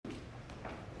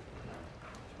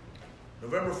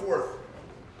November 4th.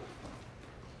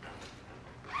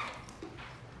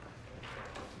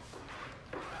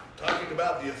 Talking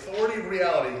about the authority of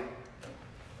reality.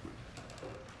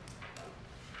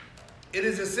 It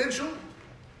is essential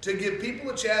to give people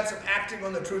a chance of acting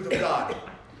on the truth of God.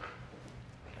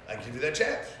 I give you that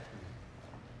chance.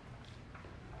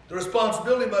 The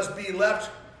responsibility must be left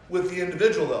with the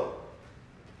individual, though.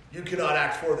 You cannot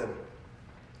act for them.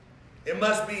 It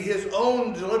must be his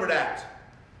own deliberate act.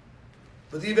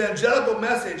 But the evangelical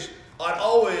message ought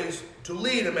always to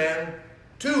lead a man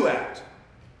to act.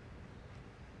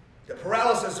 The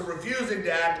paralysis of refusing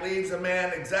to act leaves a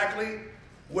man exactly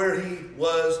where he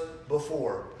was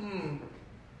before.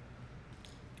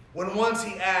 When once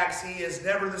he acts, he is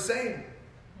never the same.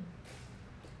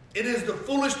 It is the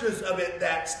foolishness of it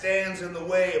that stands in the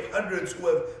way of hundreds who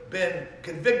have been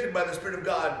convicted by the Spirit of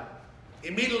God.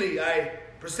 Immediately I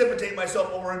precipitate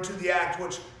myself over into the act,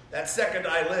 which that second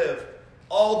I live.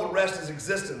 All the rest is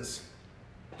existence.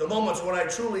 The moments when I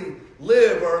truly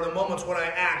live are the moments when I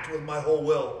act with my whole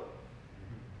will.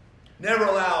 Never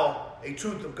allow a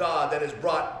truth of God that is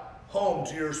brought home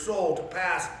to your soul to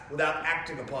pass without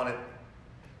acting upon it.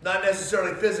 Not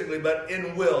necessarily physically, but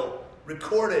in will.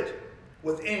 Record it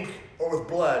with ink or with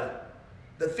blood.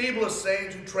 The feeblest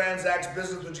saint who transacts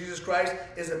business with Jesus Christ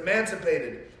is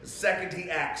emancipated the second he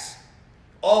acts.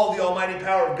 All the almighty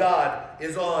power of God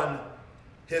is on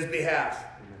his behalf.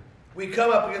 We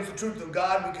come up against the truth of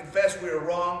God, we confess we are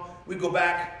wrong, we go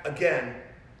back again.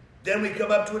 Then we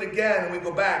come up to it again and we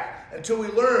go back until we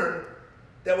learn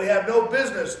that we have no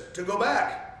business to go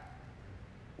back.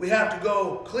 We have to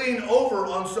go clean over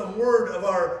on some word of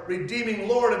our redeeming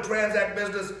Lord and transact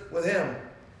business with him.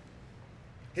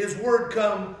 His word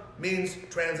come means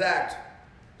transact.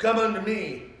 Come unto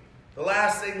me. The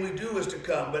last thing we do is to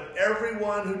come, but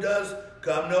everyone who does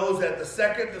come knows that the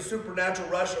second the supernatural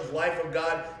rush of life of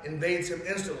God invades him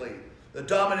instantly, the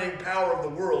dominating power of the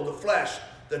world, the flesh,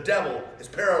 the devil, is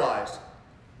paralyzed.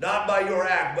 Not by your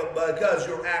act, but because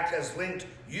your act has linked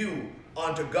you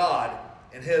onto God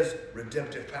and his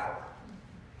redemptive power.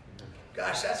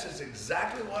 Gosh, that's just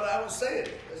exactly what I was saying.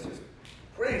 This is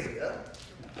crazy, huh?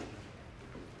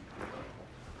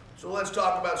 So let's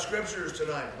talk about scriptures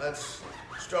tonight. Let's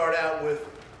start out with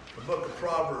the book of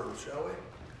Proverbs, shall we?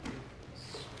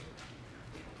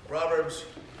 Proverbs,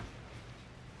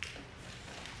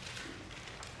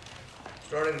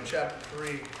 starting in chapter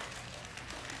 3.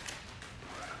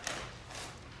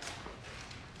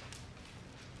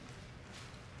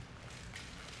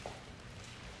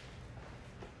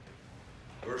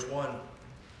 Verse 1.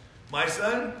 My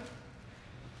son,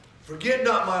 forget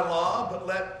not my law, but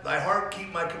let thy heart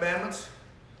keep my commandments.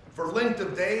 For length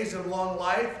of days and long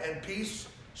life and peace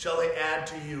shall they add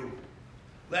to you.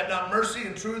 Let not mercy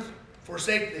and truth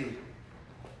forsake thee.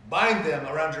 Bind them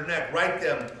around your neck. Write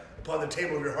them upon the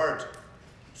table of your heart.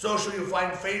 So shall you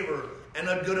find favor and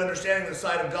a good understanding in the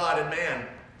sight of God and man.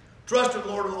 Trust in the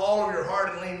Lord with all of your heart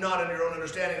and lean not on your own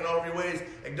understanding. In all of your ways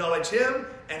acknowledge him,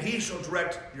 and he shall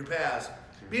direct your paths.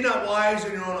 Be not wise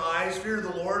in your own eyes. Fear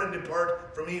the Lord and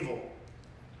depart from evil.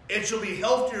 It shall be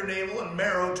health to your navel and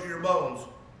marrow to your bones.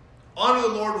 Honor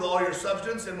the Lord with all your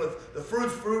substance and with the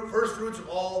first fruits of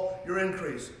all your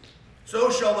increase. So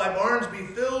shall thy barns be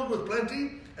filled with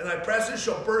plenty, and thy presses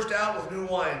shall burst out with new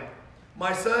wine.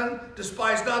 My son,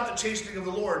 despise not the chastening of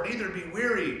the Lord, neither be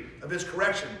weary of his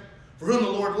correction. For whom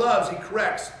the Lord loves, he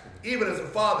corrects, even as a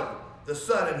father, the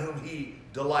son in whom he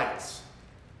delights.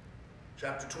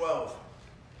 Chapter 12.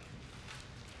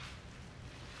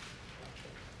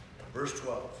 Verse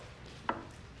 12.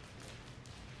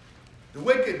 The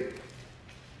wicked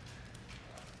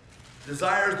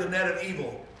desires the net of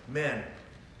evil men,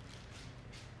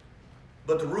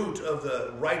 but the root of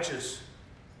the righteous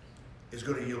is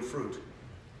going to yield fruit.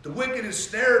 The wicked is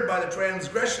snared by the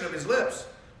transgression of his lips,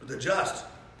 but the just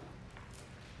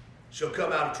shall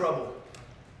come out of trouble.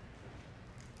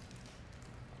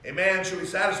 A man shall be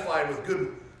satisfied with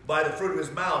good by the fruit of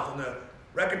his mouth, and the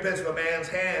recompense of a man's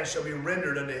hand shall be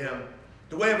rendered unto him.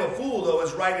 The way of a fool, though,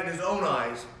 is right in his own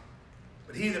eyes,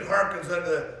 but he that hearkens unto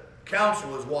the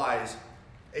counsel is wise.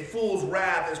 A fool's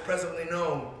wrath is presently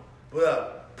known, but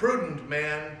a prudent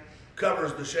man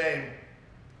covers the shame.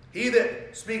 He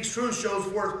that speaks truth shows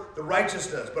forth the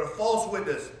righteousness, but a false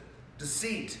witness,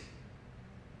 deceit.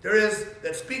 There is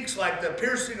that speaks like the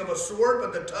piercing of a sword,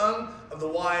 but the tongue of the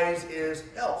wise is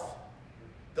health.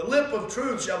 The lip of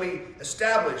truth shall be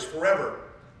established forever,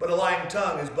 but a lying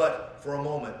tongue is but for a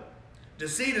moment.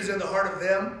 Deceit is in the heart of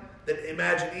them that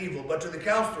imagine evil, but to the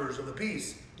counselors of the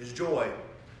peace is joy.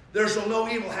 There shall no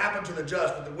evil happen to the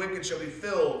just, but the wicked shall be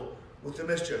filled with the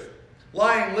mischief.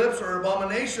 Lying lips are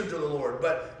abomination to the Lord,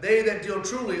 but they that deal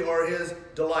truly are his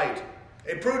delight.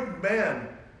 A prudent man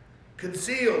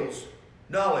conceals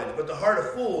knowledge, but the heart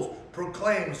of fools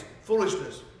proclaims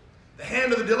foolishness. The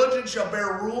hand of the diligent shall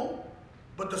bear rule,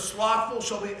 but the slothful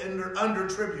shall be under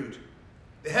tribute.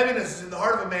 The heaviness is in the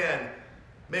heart of a man,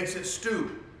 makes it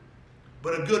stoop,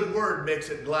 but a good word makes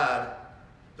it glad.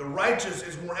 The righteous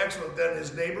is more excellent than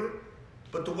his neighbor,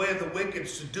 but the way of the wicked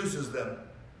seduces them.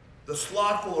 The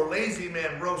slothful or lazy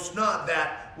man roasts not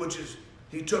that which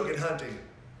he took in hunting,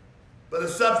 but the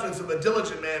substance of a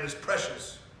diligent man is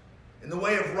precious. In the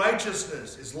way of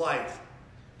righteousness is life,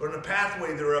 but in the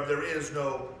pathway thereof there is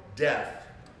no death.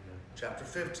 Chapter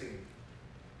 15.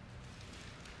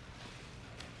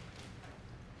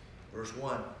 Verse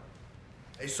 1.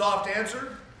 A soft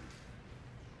answer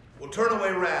will turn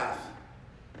away wrath,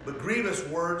 but grievous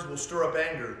words will stir up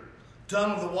anger.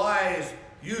 Tongue of the wise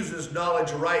uses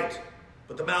knowledge right,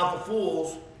 but the mouth of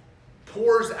fools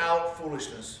pours out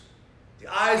foolishness. The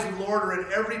eyes of the Lord are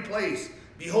in every place,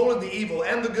 beholding the evil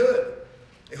and the good.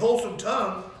 A wholesome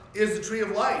tongue is the tree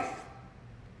of life,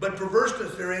 but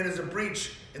perverseness therein is a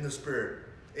breach in the spirit.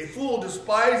 A fool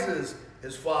despises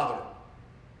his father's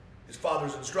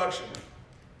instruction,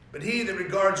 but he that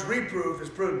regards reproof is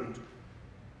prudent.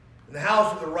 In the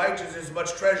house of the righteous is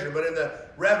much treasure, but in the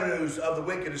revenues of the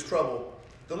wicked is trouble.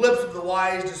 The lips of the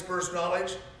wise disperse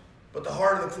knowledge, but the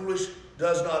heart of the foolish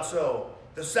does not so.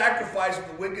 The sacrifice of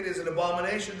the wicked is an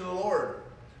abomination to the Lord,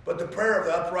 but the prayer of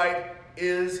the upright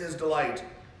is his delight.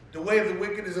 The way of the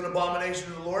wicked is an abomination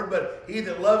to the Lord, but he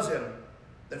that loves him,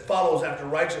 that follows after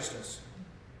righteousness.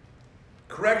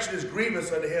 Correction is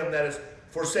grievous unto him that is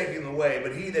forsaking the way,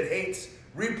 but he that hates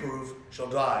reproof shall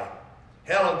die.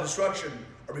 Hell and destruction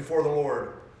are before the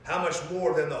Lord. How much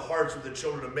more than the hearts of the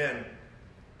children of men?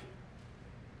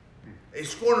 A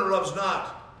scorner loves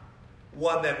not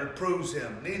one that reproves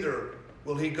him, neither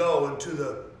will he go unto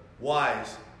the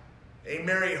wise. A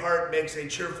merry heart makes a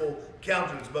cheerful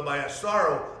countenance, but by a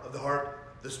sorrow of the heart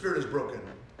the spirit is broken.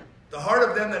 The heart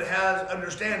of them that has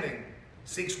understanding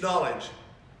seeks knowledge,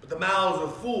 but the mouths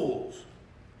of fools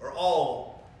are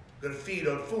all going to feed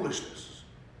on foolishness.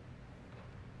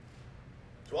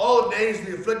 So all the days of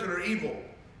the afflicted are evil,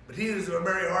 but he that is of a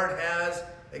merry heart has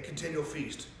a continual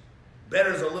feast.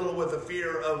 Better is a little with the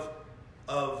fear of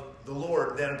the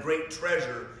Lord than a great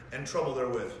treasure and trouble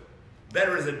therewith.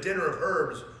 Better is a dinner of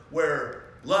herbs where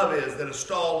love is than a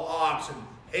stalled ox and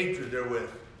hatred therewith.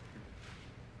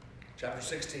 Chapter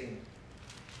 16,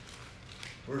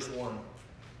 verse 1.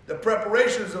 The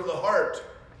preparations of the heart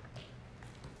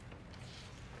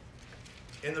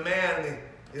in the man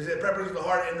is the preparation of the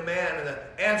heart in the man, and the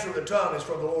answer of the tongue is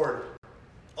from the Lord.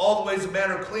 All the ways of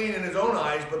man are clean in his own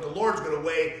eyes, but the Lord's going to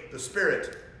weigh the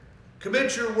spirit.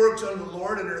 Commit your works unto the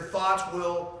Lord, and your thoughts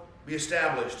will be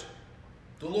established.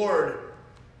 The Lord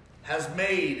has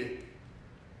made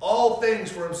all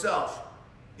things for himself.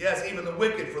 Yes, even the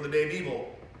wicked for the day of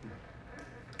evil.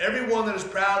 Everyone that is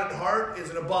proud in heart is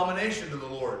an abomination to the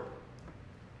Lord.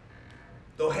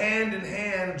 Though hand in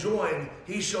hand join,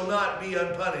 he shall not be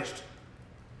unpunished.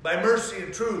 By mercy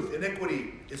and truth,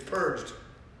 iniquity is purged.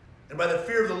 And by the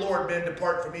fear of the Lord, men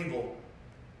depart from evil.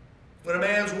 When a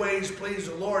man's ways please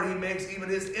the Lord, he makes even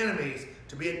his enemies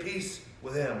to be at peace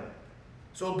with him.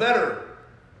 So better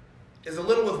is a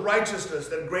little with righteousness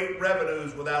than great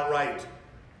revenues without right.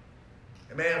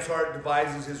 A man's heart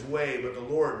devises his way, but the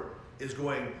Lord is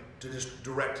going to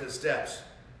direct his steps.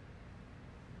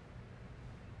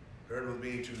 Turn with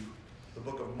me to the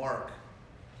book of Mark.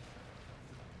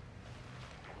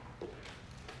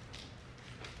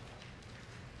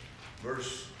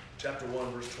 Chapter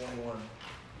 1, verse 21.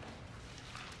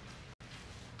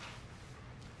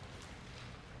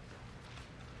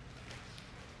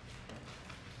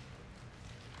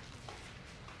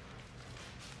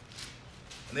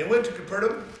 And they went to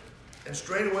Capernaum, and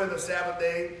straightway the Sabbath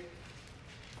day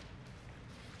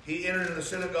he entered into the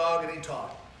synagogue and he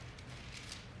taught.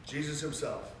 Jesus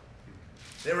himself.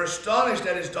 They were astonished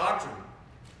at his doctrine,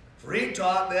 for he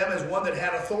taught them as one that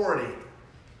had authority,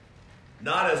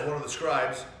 not as one of the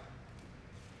scribes,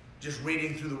 just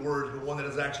reading through the words, but one that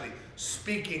is actually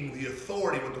speaking the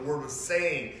authority, what the word was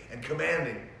saying and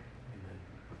commanding.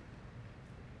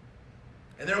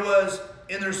 And there was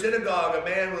in their synagogue a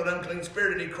man with an unclean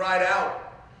spirit, and he cried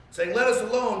out, saying, "Let us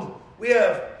alone. We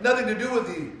have nothing to do with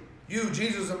thee. You,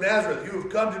 Jesus of Nazareth, you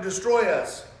have come to destroy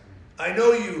us. I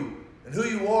know you and who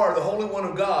you are, the Holy One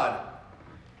of God."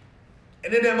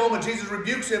 And in that moment, Jesus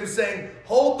rebukes him, saying,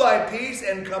 "Hold thy peace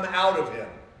and come out of him."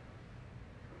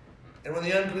 And when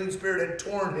the unclean spirit had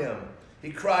torn him,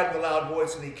 he cried with a loud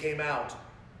voice, and he came out.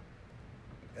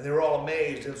 And they were all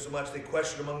amazed, insomuch they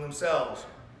questioned among themselves,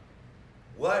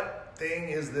 what thing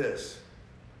is this?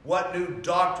 What new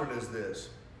doctrine is this?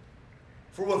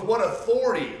 For with what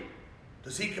authority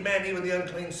does he command even the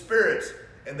unclean spirits,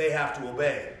 and they have to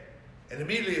obey? And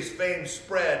immediately his fame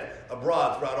spread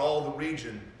abroad throughout all the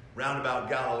region round about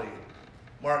Galilee.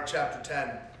 Mark chapter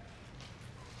 10.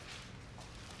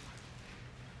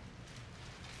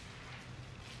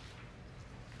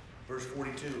 Verse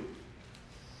 42.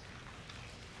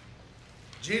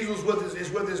 Jesus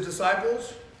is with his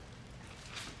disciples.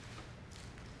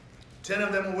 10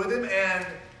 of them were with him, and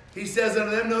he says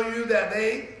unto them, know you that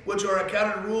they which are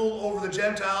accounted to rule over the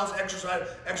Gentiles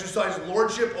exercise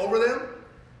lordship over them,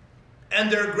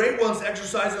 and their great ones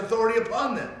exercise authority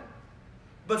upon them.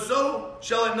 But so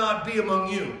shall it not be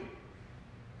among you.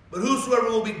 But whosoever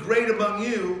will be great among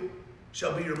you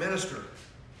shall be your minister.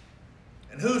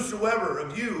 And whosoever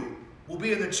of you will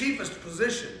be in the chiefest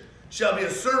position shall be a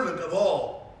servant of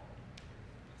all.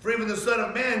 For even the Son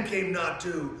of Man came not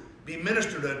to be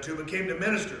ministered unto, but came to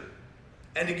minister,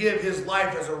 and to give his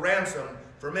life as a ransom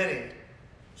for many.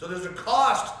 So there's a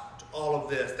cost to all of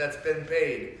this that's been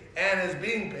paid and is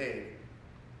being paid.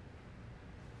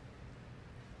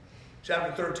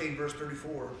 Chapter 13, verse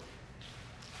 34.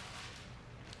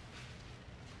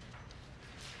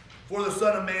 For the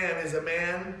Son of Man is a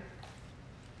man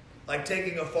like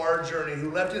taking a far journey,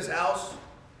 who left his house,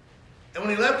 and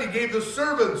when he left, he gave the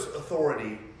servants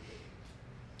authority,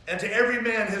 and to every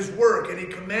man his work, and he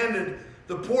commanded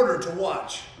the porter to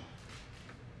watch.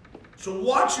 So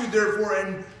watch you therefore,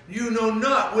 and you know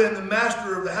not when the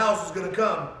master of the house is going to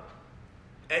come,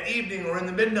 at evening, or in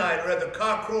the midnight, or at the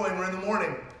cock crowing, or in the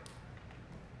morning.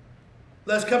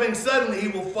 Lest coming suddenly he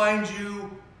will find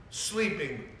you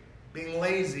sleeping, being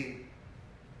lazy,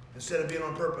 instead of being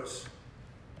on purpose.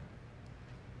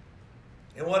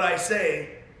 And what I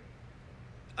say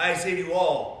to you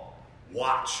all,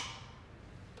 watch.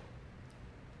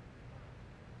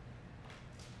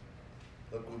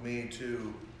 Look with me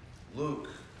to Luke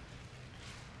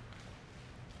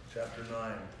chapter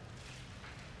 9.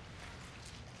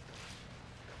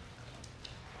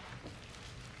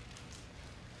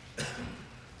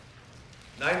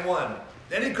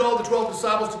 Then he called the 12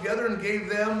 disciples together and gave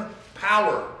them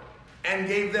power and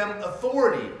gave them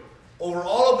authority over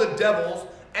all of the devils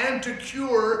and to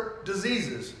cure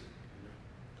diseases.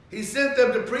 He sent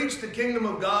them to preach the kingdom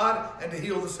of God and to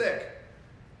heal the sick.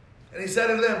 And he said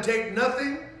unto them, take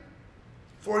nothing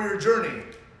for your journey,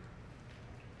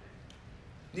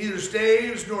 neither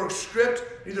staves nor script,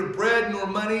 neither bread nor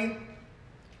money,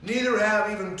 neither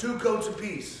have even 2 coats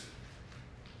apiece.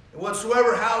 And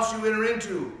whatsoever house you enter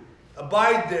into,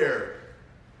 abide there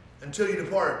until you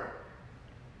depart.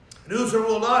 And whosoever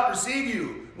will not receive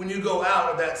you when you go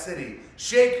out of that city,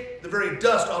 shake the very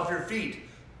dust off your feet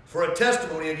for a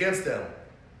testimony against them.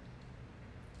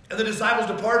 And the disciples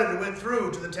departed and went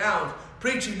through to the towns,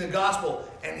 preaching the gospel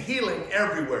and healing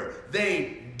everywhere.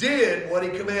 They did what he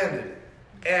commanded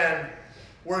and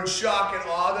were in shock and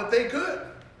awe that they could.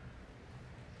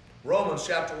 Romans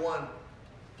chapter 1.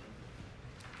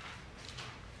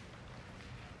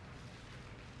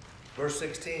 Verse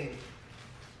 16.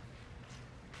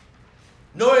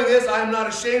 Knowing this, I am not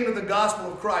ashamed of the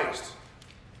gospel of Christ,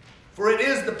 for it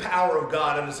is the power of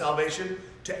God unto salvation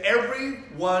to every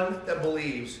one that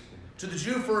believes, to the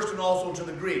Jew first and also to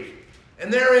the Greek.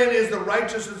 And therein is the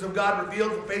righteousness of God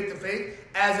revealed from faith to faith,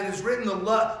 as it is written,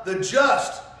 the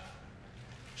just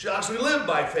shall actually live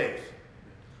by faith.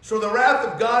 So the wrath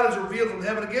of God is revealed from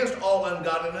heaven against all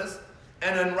ungodliness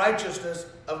and unrighteousness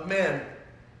of men,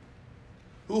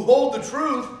 who hold the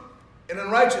truth in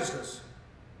unrighteousness.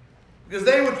 Because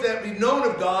they which that be known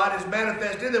of God is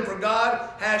manifest in them, for God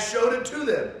has showed it to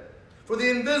them. For the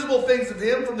invisible things of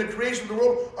him from the creation of the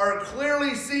world are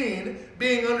clearly seen,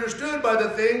 being understood by the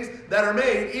things that are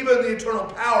made, even the eternal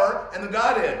power and the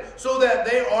Godhead, so that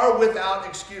they are without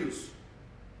excuse.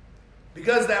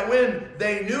 Because that when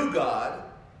they knew God,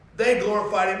 they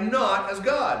glorified him not as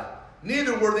God,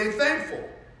 neither were they thankful,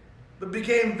 but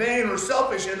became vain or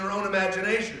selfish in their own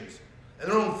imaginations,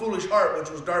 and their own foolish heart which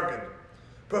was darkened.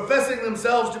 Professing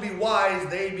themselves to be wise,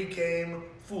 they became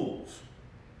fools.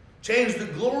 Changed the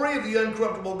glory of the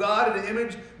uncorruptible God into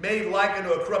image made like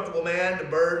unto a corruptible man, to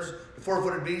birds, to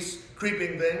four-footed beasts,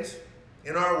 creeping things.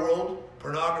 In our world,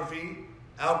 pornography,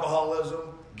 alcoholism,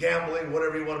 gambling,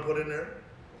 whatever you want to put in there.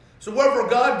 So wherefore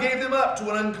God gave them up to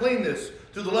an uncleanness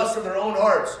through the lusts of their own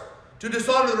hearts, to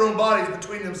dishonor their own bodies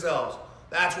between themselves.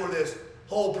 That's where this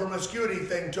whole promiscuity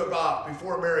thing took off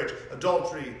before marriage,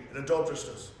 adultery and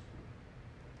adulteresses.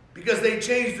 Because they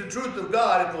changed the truth of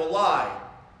God into a lie.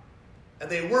 And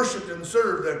they worshiped and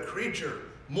served the creature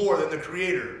more than the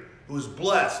Creator, who is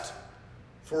blessed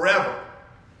forever.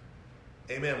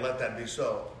 Amen. Let that be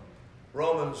so.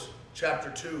 Romans chapter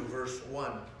 2, verse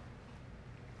 1.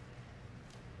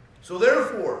 So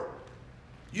therefore,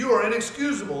 you are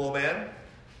inexcusable, O man,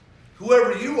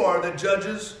 whoever you are that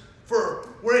judges, for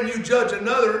wherein you judge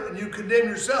another and you condemn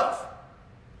yourself.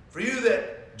 For you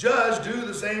that judge do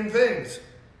the same things.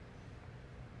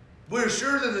 We are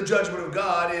sure that the judgment of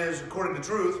God is according to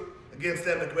truth against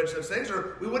them that commit such things,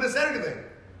 or we wouldn't have said anything.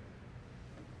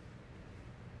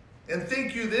 And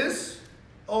think you this,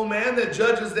 O man, that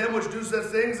judges them which do such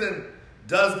things and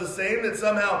does the same, that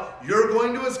somehow you're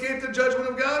going to escape the judgment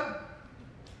of God?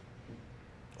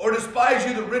 Or despise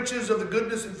you the riches of the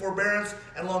goodness and forbearance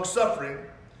and long-suffering,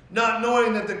 not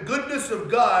knowing that the goodness of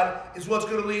God is what's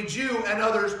going to lead you and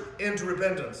others into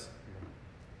repentance?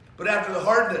 But after the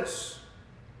hardness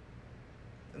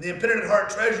and the impenitent heart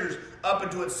treasures up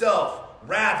into itself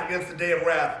wrath against the day of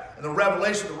wrath and the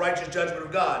revelation of the righteous judgment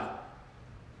of God.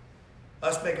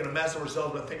 Us making a mess of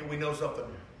ourselves by thinking we know something.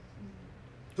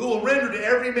 Who will render to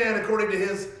every man according to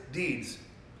his deeds.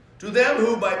 To them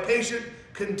who by patient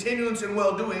continuance in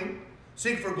well-doing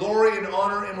seek for glory and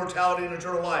honor, immortality, and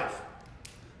eternal life.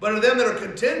 But to them that are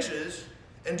contentious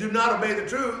and do not obey the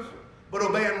truth, but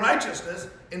obey unrighteousness,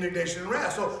 indignation and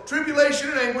wrath. So tribulation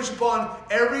and anguish upon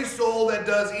every soul that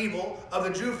does evil, of the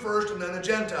Jew first and then the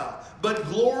Gentile. But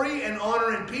glory and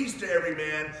honor and peace to every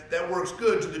man that works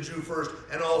good, to the Jew first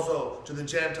and also to the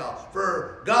Gentile.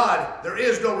 For God, there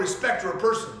is no respecter of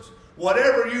persons.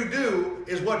 Whatever you do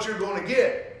is what you're going to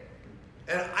get.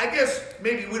 And I guess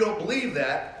maybe we don't believe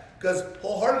that, because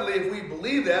wholeheartedly if we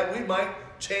believe that, we might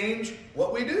change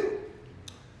what we do.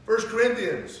 1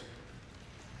 Corinthians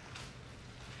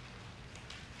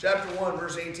chapter 1,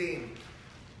 verse 18.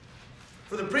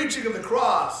 For the preaching of the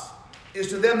cross is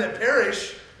to them that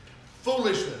perish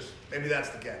foolishness. Maybe that's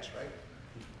the catch, right?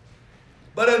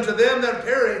 But unto them that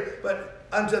perish, but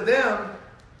unto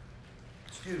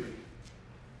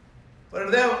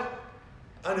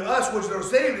us which are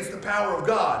saved is the power of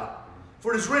God.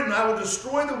 For it is written, I will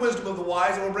destroy the wisdom of the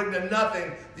wise, and will bring to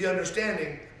nothing the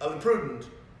understanding of the prudent.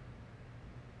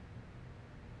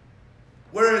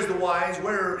 Where is the wise?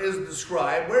 Where is the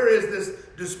scribe? Where is this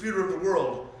disputer of the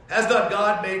world? Has not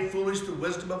God made foolish the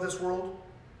wisdom of this world?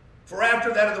 For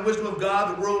after that of the wisdom of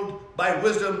God, the world by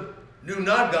wisdom knew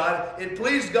not God. It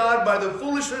pleased God by the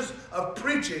foolishness of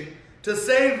preaching to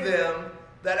save them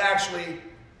that actually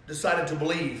decided to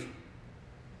believe.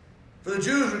 For the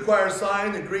Jews require a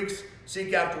sign, the Greeks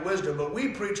seek after wisdom, but we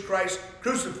preach Christ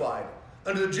crucified.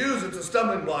 Unto the Jews it's a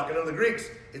stumbling block, and unto the Greeks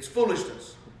it's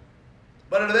foolishness.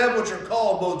 But unto them which are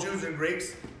called, both Jews and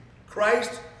Greeks,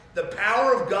 Christ, the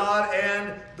power of God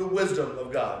and the wisdom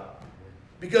of God.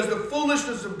 Because the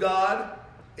foolishness of God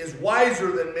is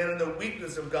wiser than men, and the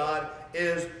weakness of God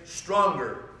is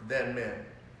stronger than men.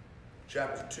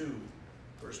 Chapter 2,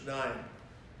 verse 9.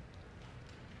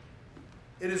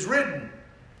 It is written,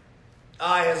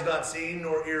 eye has not seen,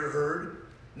 nor ear heard,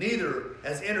 neither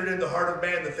has entered into the heart of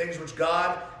man the things which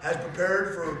God has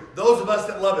prepared for those of us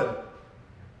that love him.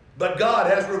 But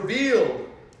God has revealed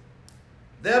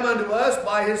them unto us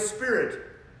by his Spirit.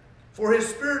 For his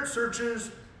Spirit searches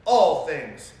all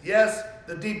things, yes,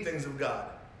 the deep things of God.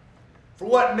 For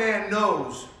what man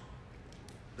knows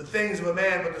the things of a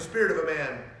man but the spirit of a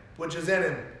man which is in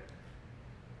him?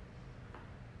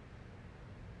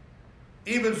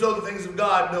 Even so the things of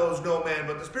God knows no man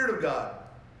but the Spirit of God.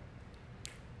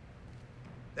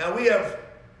 Now we have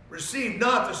received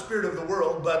not the spirit of the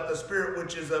world, but the Spirit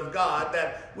which is of God,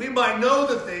 that we might know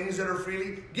the things that are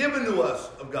freely given to us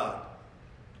of God.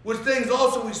 Which things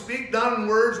also we speak, not in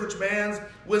words which man's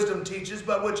wisdom teaches,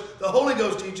 but which the Holy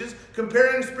Ghost teaches,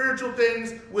 comparing spiritual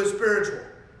things with spiritual.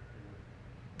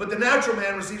 But the natural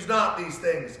man receives not these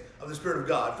things of the Spirit of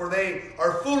God, for they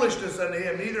are foolishness unto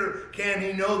him, neither can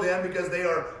he know them, because they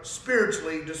are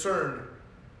spiritually discerned.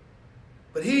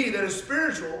 But he that is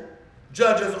spiritual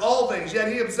judges all things, yet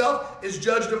he himself is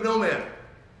judged of no man.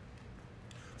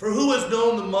 For who has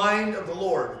known the mind of the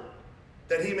Lord,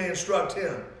 that he may instruct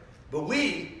him? But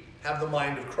we have the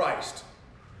mind of Christ.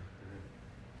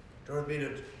 Turn with me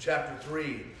to chapter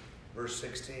 3, verse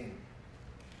 16.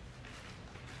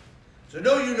 So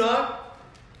know you not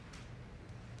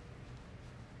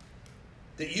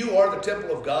that you are the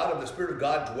temple of God, and the Spirit of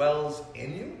God dwells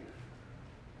in you?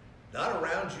 Not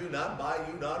around you, not by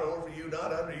you, not over you,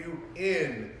 not under you,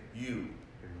 in you.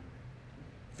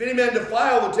 If any man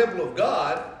defile the temple of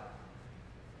God,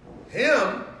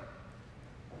 him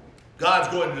God's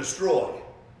going to destroy.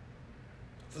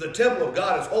 For the temple of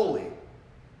God is holy.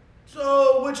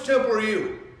 So which temple are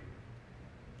you?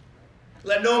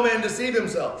 Let no man deceive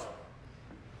himself.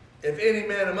 If any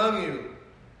man among you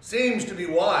seems to be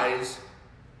wise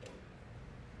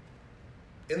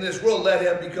in this world, let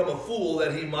him become a fool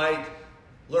that he might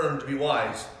learn to be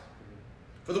wise.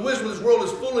 For the wisdom of this world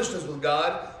is foolishness with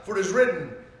God, for it is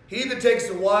written, he takes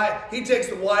the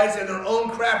wise in their own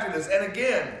craftiness. And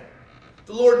again,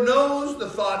 the Lord knows the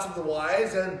thoughts of the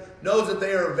wise and knows that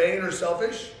they are vain or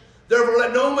selfish. Therefore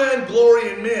let no man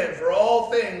glory in men, for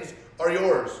all things are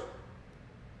yours.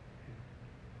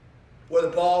 Whether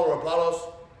Paul or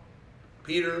Apollos,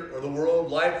 Peter or the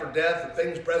world, life or death, the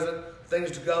things present,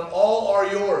 things to come, all are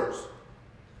yours.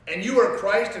 And you are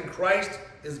Christ, and Christ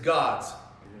is God's.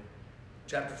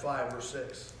 Chapter 5, verse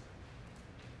 6.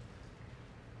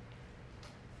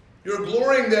 Your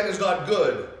glorying then is not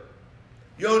good.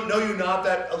 Know you not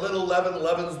that a little leaven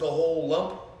leavens the whole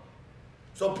lump?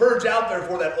 So purge out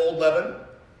therefore that old leaven,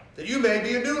 that you may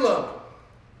be a new lump,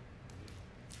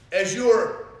 as you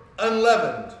are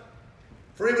unleavened.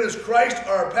 For even as Christ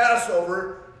our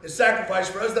Passover is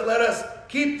sacrificed for us, that let us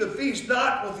keep the feast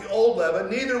not with the old leaven,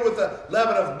 neither with the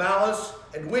leaven of malice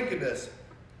and wickedness,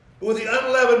 but with the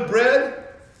unleavened bread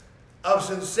of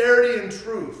sincerity and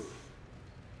truth.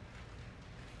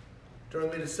 Turn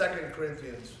with me to 2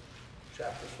 Corinthians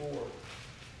chapter 4.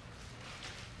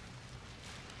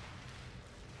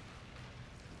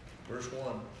 Verse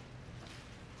 1.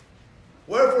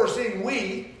 Wherefore, seeing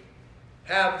we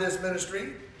have this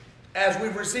ministry, as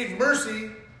we've received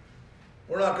mercy,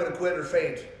 we're not going to quit or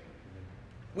faint.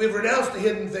 We've renounced the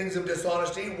hidden things of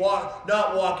dishonesty,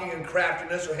 not walking in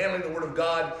craftiness or handling the word of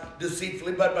God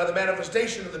deceitfully, but by the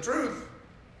manifestation of the truth,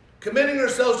 committing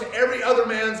ourselves to every other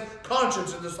man's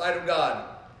conscience in the sight of God,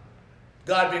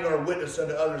 God being our witness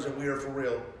unto others that we are for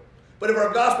real. But if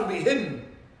our gospel be hidden,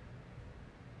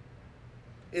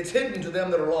 it's hidden to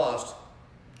them that are lost,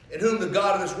 in whom the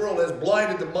God of this world has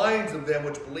blinded the minds of them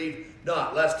which believe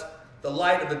not, lest the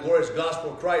light of the glorious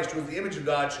gospel of Christ, who is the image of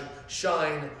God, should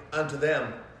shine unto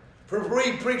them. For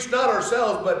we preach not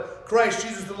ourselves, but Christ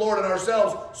Jesus the Lord, and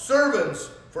ourselves servants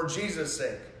for Jesus'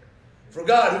 sake. For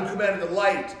God, who commanded the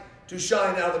light to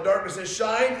shine out of the darkness, has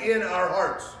shined in our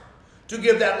hearts, to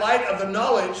give that light of the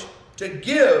knowledge,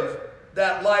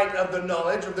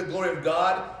 of the glory of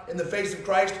God in the face of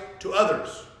Christ to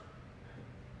others.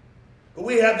 But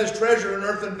we have this treasure in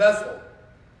earthen vessel,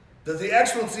 that the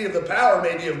excellency of the power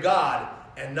may be of God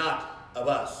and not of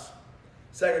us.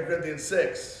 2 Corinthians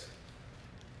 6,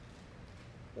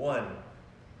 1.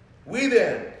 We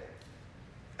then,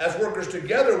 as workers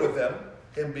together with them,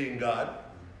 him being God,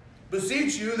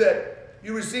 beseech you that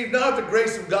you receive not the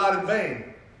grace of God in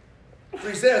vain. For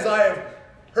he says, I have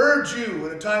heard you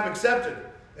in a time accepted,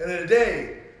 and in a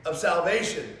day of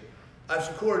salvation I've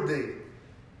succored thee.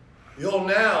 Behold,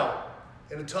 now,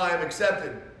 in a time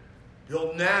accepted,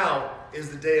 behold, now is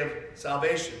the day of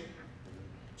salvation.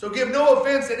 So give no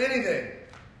offense in anything,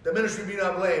 the ministry be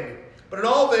not blamed, but in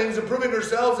all things approving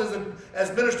ourselves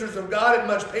as ministers of God in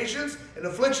much patience, in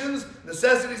afflictions,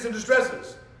 necessities, and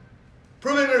distresses,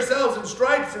 proving ourselves in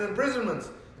stripes and imprisonments,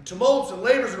 in tumults and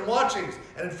labors and watchings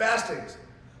and in fastings,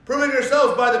 proving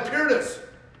ourselves by the pureness,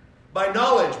 by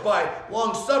knowledge, by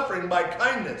long-suffering, by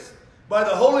kindness, by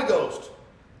the Holy Ghost,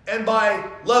 and by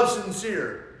love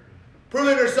sincere,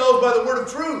 proving ourselves by the word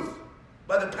of truth,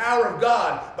 by the power of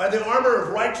God, by the armor of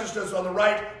righteousness on the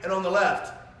right and on the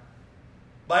left,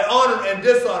 by honor and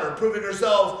dishonor, proving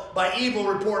ourselves by evil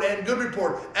report and good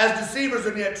report, as deceivers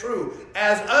and yet true,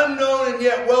 as unknown and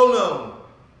yet well known,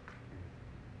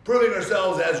 proving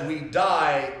ourselves as we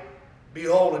die,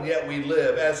 behold, and yet we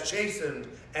live, as chastened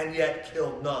and yet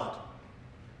killed not,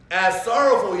 as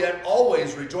sorrowful yet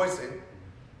always rejoicing,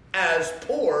 as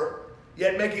poor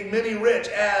yet making many rich,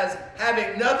 as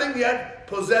having nothing yet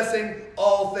possessing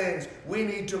all things. We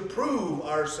need to prove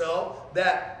ourselves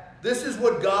that this is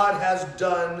what God has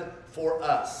done for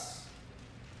us.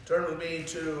 Turn with me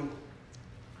to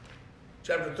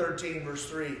chapter 13, verse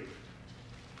 3.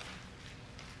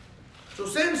 So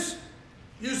since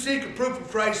you seek a proof of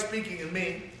Christ speaking in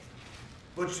me,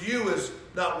 which to you is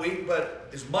not weak, but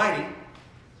is mighty,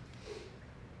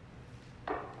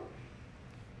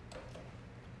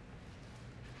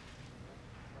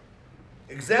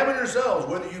 examine yourselves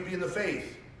whether you be in the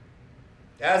faith.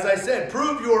 As I said,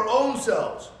 prove your own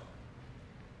selves.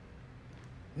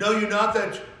 Know you not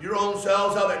that your own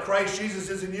selves, how that Christ Jesus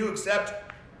is in you,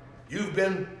 except you've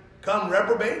become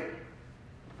reprobate?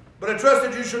 But I trust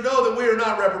that you should know that we are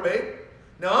not reprobate.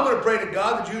 Now I'm going to pray to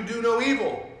God that you do no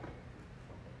evil.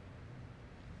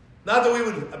 Not that we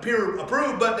would appear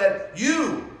approved, but that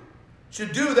you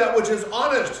should do that which is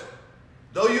honest,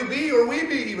 though you be or we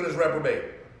be even as reprobate.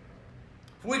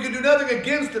 For we can do nothing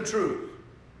against the truth,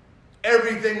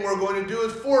 everything we're going to do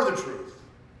is for the truth.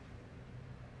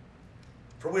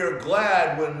 For we are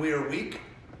glad when we are weak,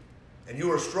 and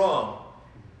you are strong.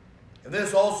 And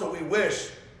this also we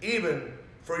wish, even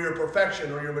for your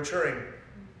perfection or your maturing.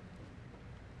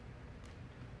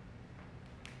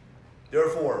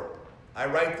 Therefore, I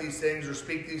write these things or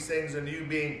speak these things unto you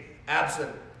being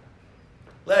absent,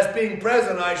 lest being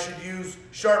present I should use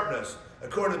sharpness,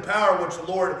 according to the power which the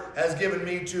Lord has given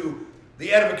me to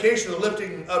the edification, the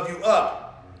lifting of you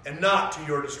up, and not to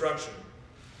your destruction.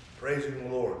 Praising the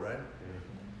Lord, right?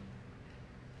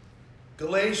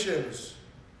 Galatians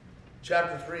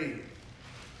chapter 3,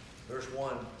 verse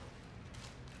 1.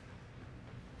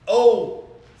 Oh,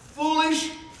 foolish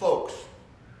folks.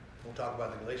 We'll talk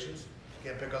about the Galatians.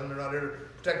 Can't pick on them. They're not here to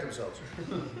protect themselves.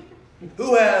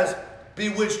 Who has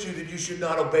bewitched you that you should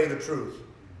not obey the truth?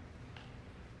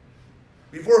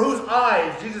 Before whose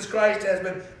eyes Jesus Christ has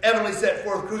been evidently set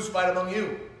forth crucified among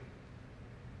you.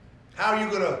 How are you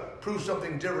going to prove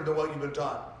something different than what you've been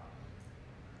taught?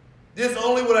 This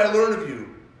only would I learn of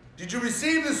you. Did you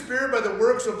receive the Spirit by the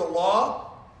works of the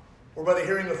law or by the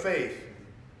hearing of faith?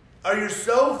 Are you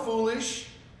so foolish,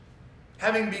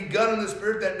 having begun in the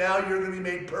Spirit, that now you're going to be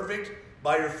made perfect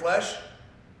by your flesh?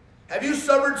 Have you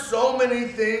suffered so many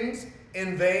things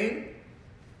in vain?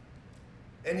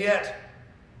 And yet,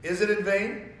 is it in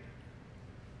vain?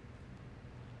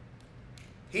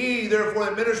 He, therefore,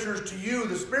 that ministers to you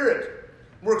the Spirit,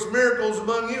 works miracles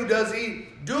among you. Does he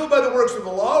do it by the works of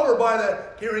the law or by the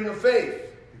hearing of faith?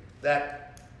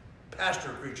 That pastor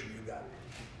preacher you got.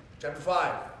 Chapter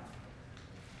 5,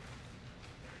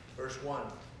 verse 1.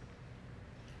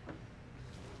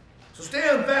 So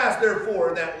stand fast, therefore,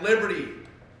 in that liberty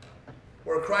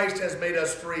where Christ has made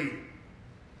us free.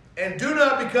 And do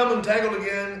not become entangled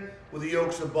again with the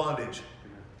yokes of bondage.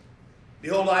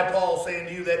 Behold, I, Paul, say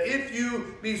unto you that if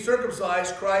you be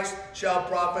circumcised, Christ shall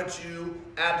profit you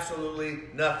absolutely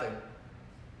nothing.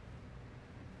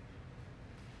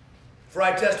 For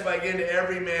I testify again to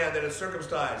every man that is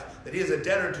circumcised, that he is a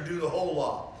debtor to do the whole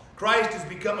law. Christ is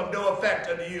become of no effect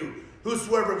unto you.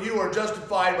 Whosoever of you are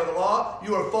justified by the law,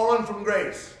 you are fallen from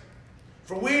grace.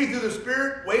 For we through the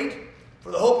Spirit wait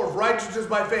for the hope of righteousness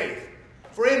by faith.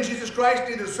 For in Jesus Christ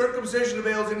neither circumcision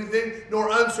avails anything, nor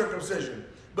uncircumcision,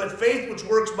 but faith which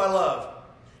works by love.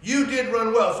 You did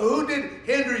run well. So who did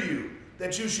hinder you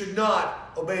that you should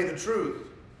not obey the truth?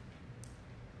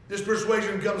 This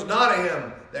persuasion comes not of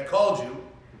him that called you,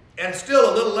 and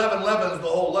still a little leaven leavens the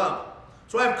whole lump.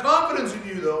 So I have confidence in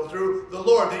you, though, through the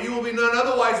Lord, that you will be none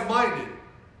otherwise minded.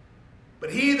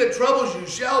 But he that troubles you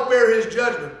shall bear his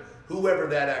judgment, whoever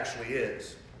that actually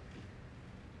is.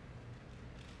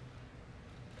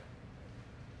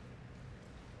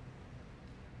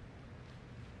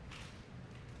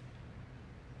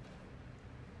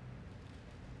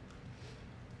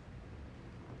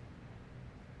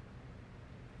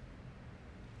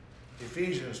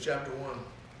 Ephesians chapter 1,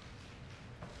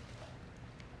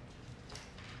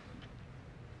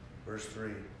 verse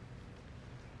 3.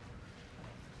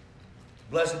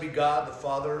 Blessed be God, the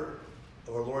Father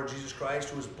of our Lord Jesus Christ,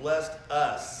 who has blessed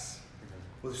us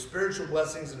with spiritual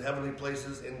blessings in heavenly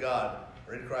places in God,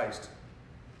 or in Christ,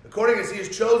 according as he has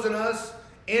chosen us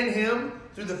in him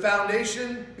through the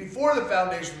foundation, before the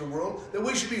foundation of the world, that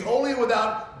we should be holy and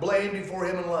without blame before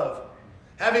him in love,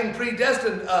 having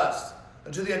predestined us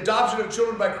unto the adoption of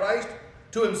children by Christ,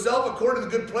 to himself according to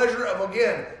the good pleasure of,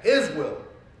 again, his will,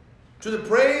 to the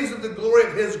praise of the glory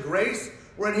of his grace,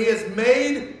 wherein he has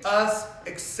made us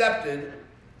accepted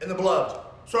in the beloved.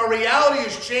 So our reality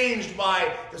is changed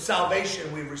by the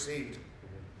salvation we've received,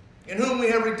 in whom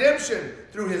we have redemption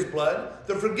through his blood,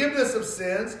 the forgiveness of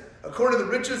sins, according to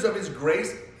the riches of his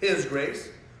grace,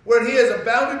 wherein he has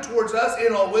abounded towards us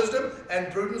in all wisdom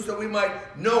and prudence, that we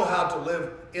might know how to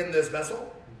live in this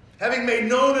vessel, having made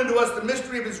known unto us the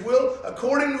mystery of his will,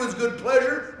 according to his good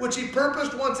pleasure, which he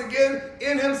purposed once again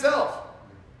in himself,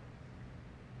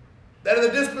 that in the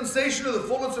dispensation of the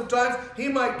fullness of times he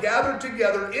might gather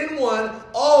together in one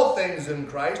all things in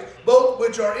Christ, both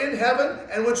which are in heaven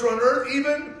and which are on earth,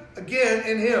 even again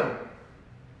in him,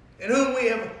 in whom we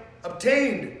have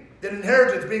obtained that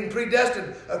inheritance, being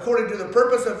predestined according to the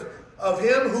purpose of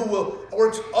him who will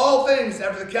works all things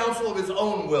after the counsel of his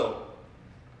own will,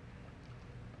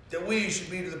 that we should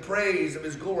be to the praise of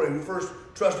his glory, who first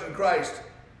trusted in Christ,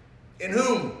 in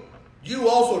whom you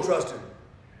also trusted,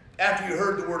 after you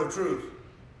heard the word of truth,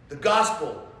 the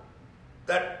gospel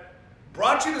that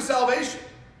brought you to salvation,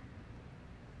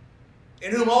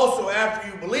 in whom also after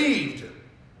you believed,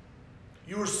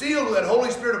 you were sealed with that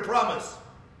Holy Spirit of promise,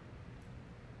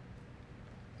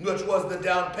 which was the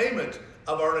down payment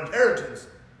of our inheritance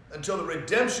until the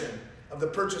redemption of the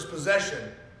purchased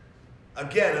possession,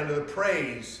 again under the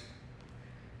praise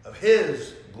of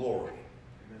his glory.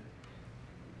 Amen.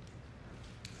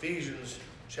 Ephesians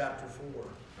chapter 4,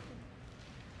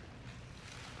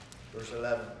 verse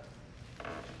 11.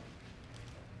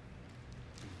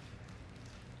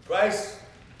 Christ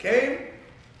came.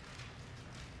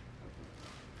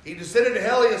 He descended to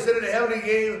hell. He ascended to heaven. He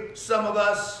gave some of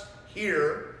us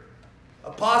here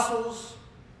apostles,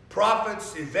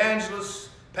 prophets, evangelists,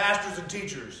 pastors, and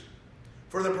teachers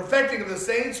for the perfecting of the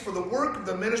saints, for the work of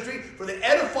the ministry, for the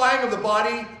edifying of the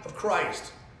body of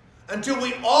Christ, until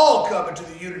we all come into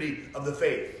the unity of the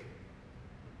faith.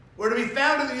 We're to be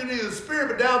found in the unity of the Spirit,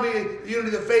 but now be the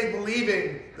unity of the faith,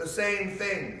 believing the same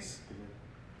things.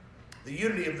 The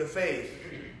unity of the faith.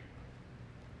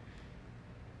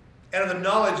 And of the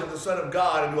knowledge of the Son of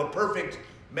God, into a perfect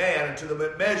man, and to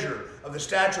the measure of the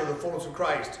stature of the fullness of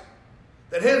Christ.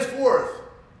 That henceforth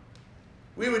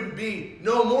we would be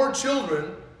no more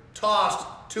children, tossed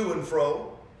to and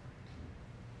fro,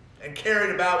 and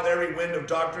carried about with every wind of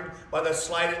doctrine, by the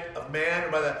sleight of man,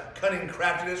 or by the cunning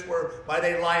craftiness whereby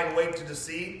they lie in wait to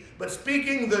deceive. But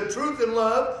speaking the truth in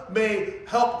love may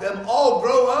help them all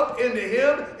grow up into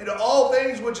him, into all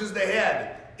things which is the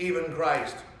head, even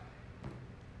Christ.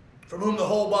 From whom the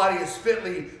whole body is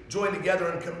fitly joined together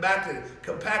and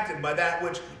compacted by that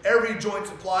which every joint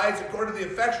supplies, according to the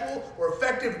effectual or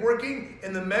effective working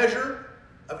in the measure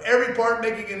of every part,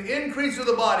 making an increase of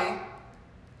the body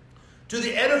to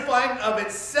the edifying of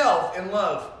itself in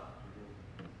love.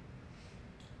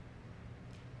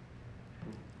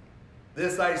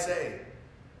 This I say,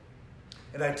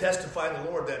 and I testify in the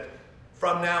Lord, that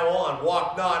from now on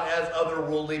walk not as other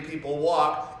worldly people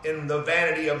walk, in the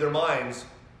vanity of their minds,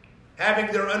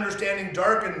 having their understanding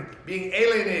darkened, being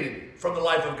alienated from the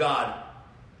life of God,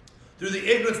 through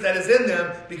the ignorance that is in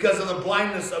them, because of the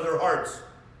blindness of their hearts,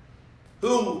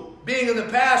 who, being in the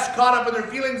past caught up in their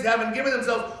feelings, having given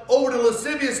themselves over to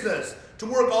lasciviousness, to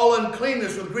work all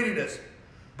uncleanness with greediness.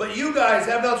 But you guys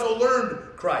have not so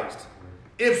learned Christ,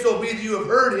 if so be that you have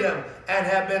heard him and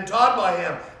have been taught by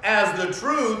him, as the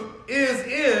truth is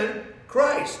in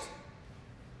Christ.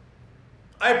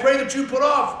 I pray that you put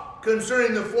off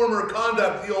concerning the former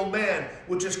conduct the old man,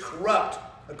 which is corrupt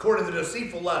according to the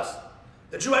deceitful lust,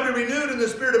 that you might be renewed in the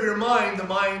spirit of your mind, the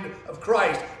mind of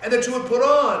Christ, and that you would put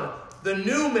on the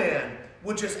new man,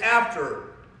 which is after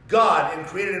God and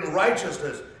created in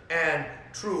righteousness and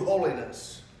true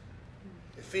holiness.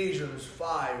 Ephesians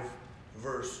 5,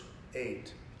 verse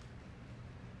 8.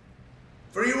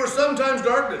 For you were sometimes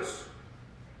darkness,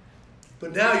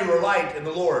 but now you are light in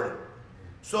the Lord.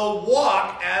 So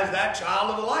walk as that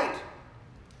child of the light.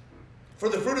 For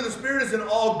the fruit of the Spirit is in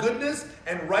all goodness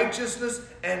and righteousness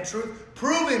and truth,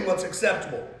 proving what's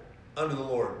acceptable unto the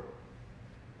Lord.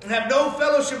 And have no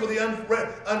fellowship with the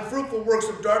unfruitful works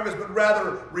of darkness, but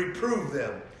rather reprove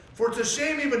them. For it's a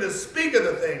shame even to speak of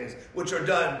the things which are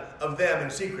done of them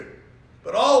in secret.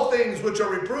 But all things which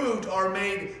are reproved are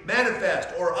made manifest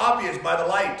or obvious by the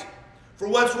light. For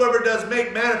whatsoever does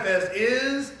make manifest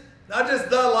is not just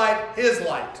the light, his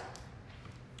light.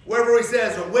 Wherefore he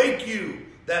says, awake you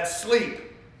that sleep,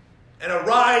 and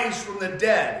arise from the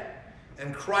dead,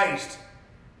 and Christ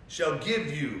shall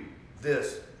give you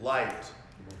this light.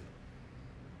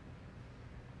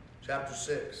 Chapter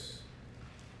 6,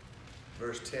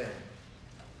 verse 10.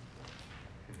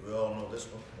 We all know this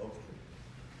one, hopefully.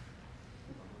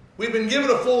 We've been given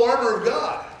a full armor of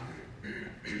God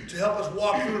to help us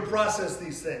walk through and process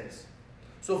these things.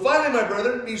 So finally, my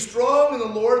brethren, be strong in the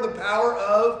Lord, the power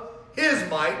of his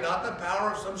might, not the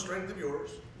power of some strength of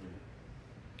yours.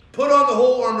 Put on the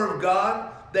whole armor of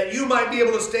God, that you might be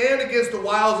able to stand against the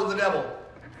wiles of the devil.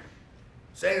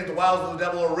 Saying that the wiles of the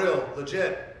devil are real,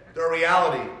 legit, they're a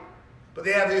reality. But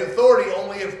they have the authority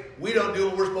only if we don't do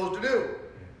what we're supposed to do.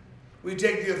 We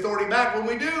take the authority back when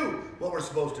we do what we're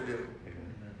supposed to do.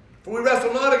 For we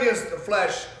wrestle not against the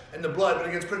flesh and the blood, but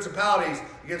against principalities,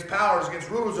 against powers, against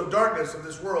rulers of darkness of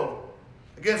this world,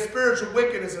 against spiritual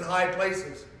wickedness in high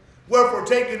places. Wherefore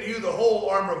take unto you the whole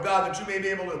armor of God, that you may be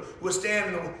able to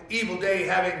withstand in the evil day,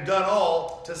 having done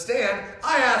all to stand.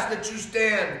 I ask that you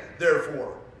stand,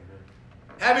 therefore,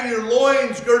 having your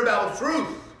loins girded about with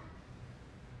truth,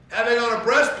 having on a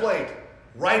breastplate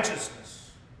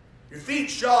righteousness, your feet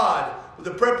shod with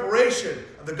the preparation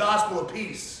of the gospel of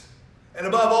peace, and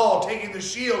above all, taking the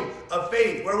shield of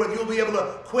faith, wherewith you'll be able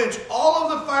to quench all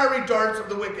of the fiery darts of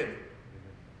the wicked.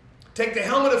 Take the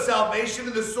helmet of salvation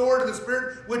and the sword of the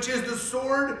Spirit, which is the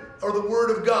sword or the word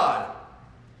of God,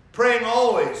 praying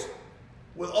always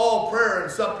with all prayer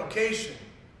and supplication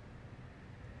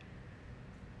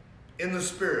in the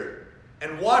Spirit,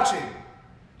 and watching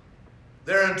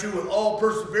thereunto with all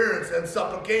perseverance and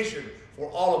supplication for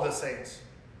all of the saints.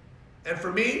 And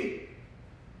for me,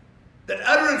 that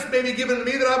utterance may be given to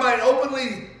me, that I might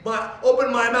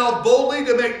open my mouth boldly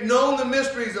to make known the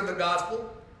mysteries of the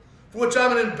gospel, for which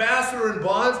I'm an ambassador in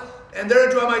bonds, and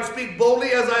thereunto I might speak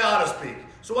boldly as I ought to speak.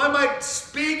 So I might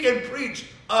speak and preach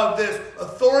of this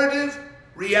authoritative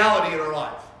reality in our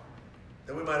life,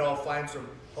 that we might all find some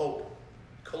hope.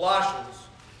 Colossians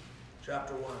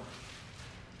chapter 1,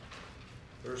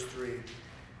 verse 3.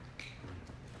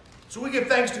 So we give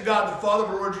thanks to God the Father of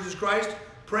our Lord Jesus Christ,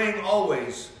 praying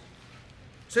always,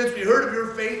 since we heard of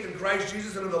your faith in Christ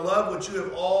Jesus and of the love which you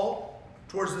have all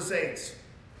towards the saints,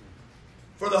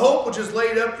 for the hope which is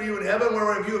laid up for you in heaven,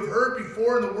 whereof you have heard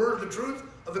before in the word of the truth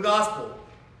of the gospel,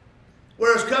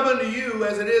 whereas come unto you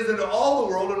as it is into all the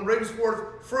world, and brings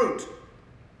forth fruit,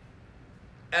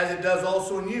 as it does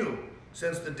also in you,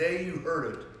 since the day you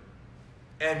heard it,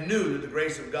 and knew that the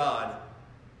grace of God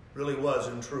really was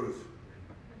in truth.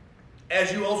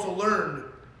 As you also learned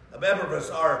of Epaphras,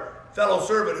 our fellow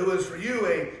servant, who is for you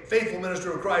a faithful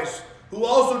minister of Christ, who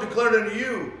also declared unto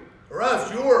you, or us,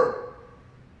 your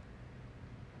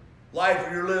life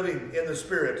or your living in the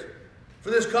Spirit. For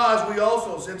this cause we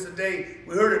also, since the day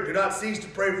we heard it, do not cease to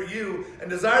pray for you, and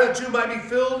desire that you might be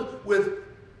filled with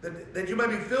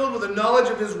the knowledge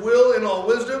of his will in all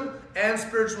wisdom and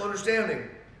spiritual understanding.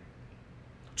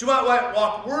 That you might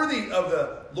walk worthy of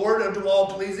the Lord unto all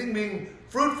pleasing, being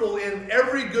fruitful in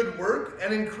every good work,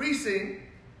 and increasing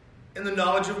in the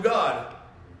knowledge of God,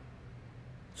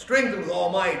 strengthened with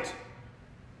all might,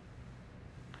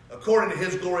 according to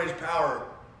his glorious power,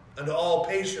 unto all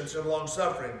patience and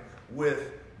long-suffering,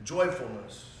 with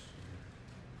joyfulness.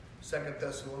 2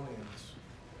 Thessalonians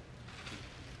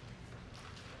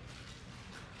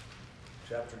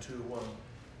chapter 2:1.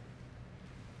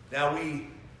 Now we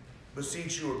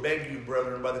beseech you, or beg you,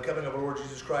 brethren, by the coming of our Lord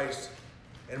Jesus Christ,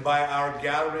 and by our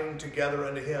gathering together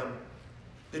unto him,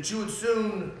 that you would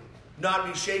soon not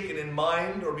be shaken in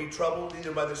mind, or be troubled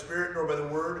either by the Spirit, nor by the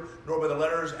word, nor by the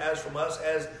letters as from us,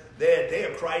 as the day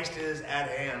of Christ is at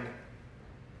hand.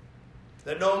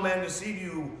 That no man deceive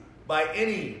you by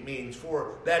any means,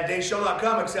 for that day shall not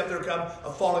come, except there come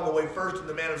a falling away first, and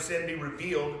the man of sin be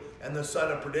revealed, and the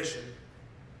son of perdition,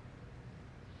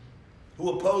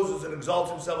 who opposes and exalts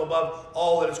himself above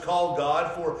all that is called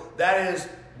God, for that is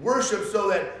worship, so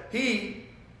that he,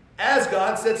 as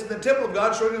God, sits in the temple of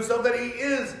God, showing himself that he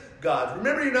is God.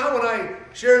 Remember you now when I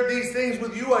shared these things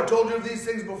with you, I told you of these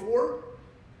things before?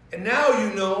 And now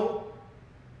you know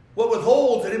what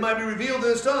withholds that it might be revealed in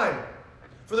this time.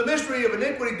 For the mystery of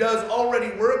iniquity does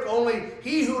already work. Only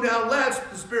he who now lets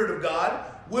the Spirit of God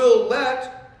will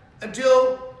let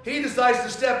until he decides to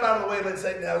step out of the way and let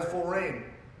Satan have his full reign.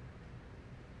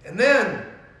 And then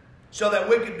shall that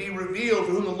wicked be revealed,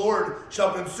 for whom the Lord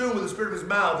shall consume with the spirit of his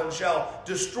mouth, and shall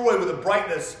destroy with the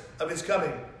brightness of his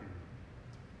coming.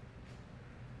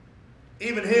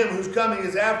 Even him whose coming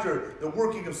is after the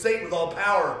working of Satan with all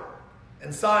power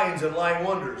and signs and lying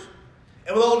wonders,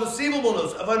 and with all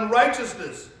deceivableness of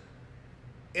unrighteousness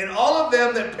in all of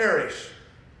them that perish,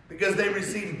 because they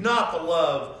receive not the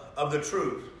love of the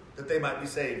truth, that they might be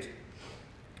saved.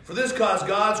 For this cause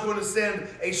God's going to send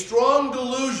a strong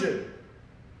delusion,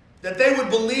 that they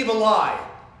would believe a lie,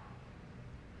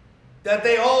 that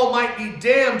they all might be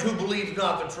damned who believed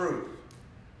not the truth,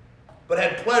 but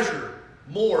had pleasure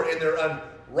more in their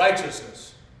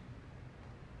unrighteousness.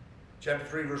 Chapter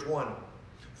 3, verse 1.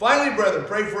 Finally, brethren,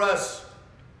 pray for us,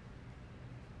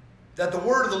 that the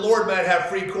word of the Lord might have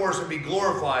free course and be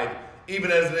glorified,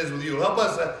 even as it is with you. Help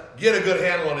us get a good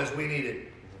handle on this. We need it.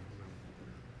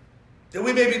 That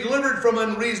we may be delivered from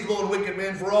unreasonable and wicked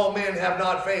men, for all men have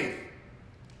not faith.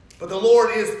 But the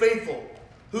Lord is faithful,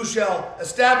 who shall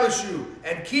establish you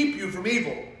and keep you from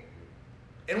evil.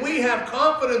 And we have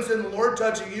confidence in the Lord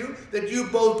touching you, that you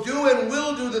both do and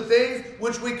will do the things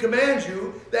which we command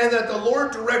you, and that the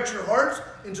Lord direct your hearts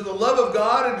into the love of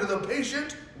God and to the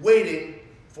patient waiting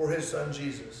for his Son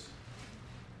Jesus.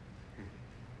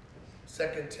 2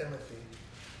 Timothy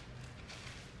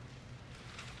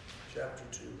chapter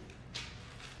 2,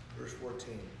 verse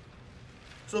 14.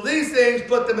 So these things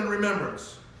put them in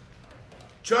remembrance,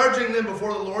 charging them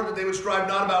before the Lord that they would strive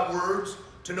not about words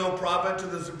to no profit, to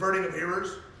the subverting of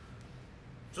hearers.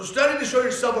 So study to show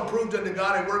yourself approved unto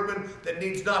God, a workman that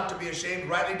needs not to be ashamed,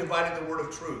 rightly dividing the word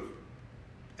of truth.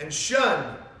 And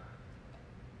shun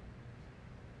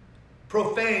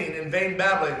profane and vain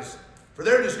babblings, for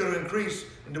they're just going to increase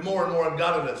into more and more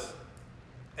ungodliness.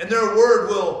 And their word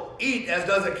will eat, as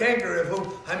does a canker, of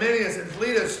whom Hymenaeus and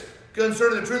Philetus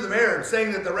concerning the truth of Herod,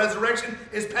 saying that the resurrection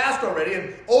is past already,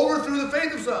 and overthrew the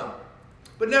faith of some.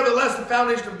 But nevertheless, the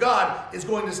foundation of God is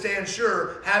going to stand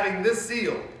sure, having this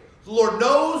seal. The Lord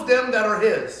knows them that are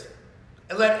his.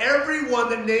 And let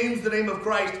everyone that names the name of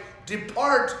Christ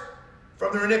depart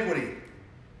from their iniquity.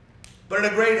 But in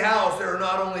a great house there are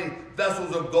not only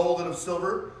vessels of gold and of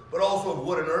silver, but also of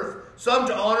wood and earth, some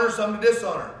to honor, some to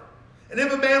dishonor. And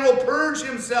if a man will purge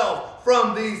himself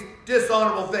from these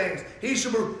dishonorable things, he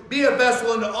shall be a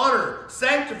vessel unto honor,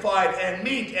 sanctified and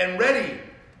meet and ready,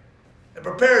 and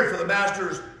prepared for the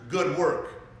master's good work.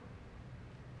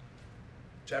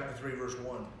 Chapter 3, verse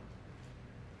 1.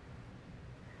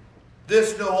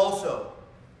 This know also,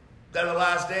 that in the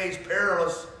last days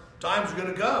perilous times are going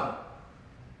to come.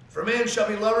 For men shall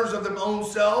be lovers of their own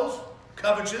selves,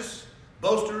 covetous,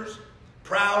 boasters,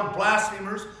 proud,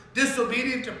 blasphemers,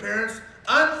 disobedient to parents,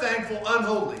 unthankful,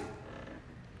 unholy,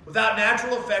 without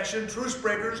natural affection, truce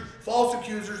breakers, false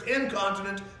accusers,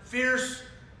 incontinent, fierce,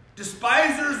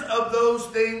 despisers of those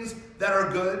things that are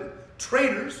good,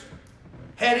 traitors,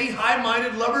 heady,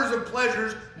 high-minded, lovers of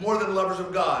pleasures more than lovers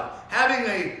of God, having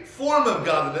a form of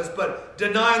godliness, but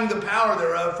denying the power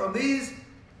thereof. From these,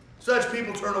 such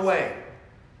people turn away.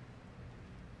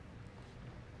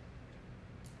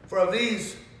 For of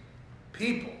these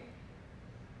people,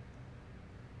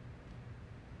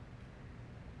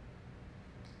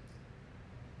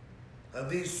 of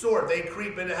these sort, they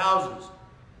creep into houses.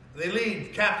 They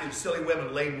lead captive silly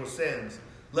women laden with sins,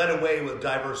 led away with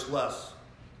diverse lusts,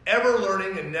 ever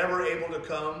learning and never able to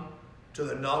come to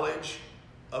the knowledge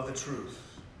of the truth.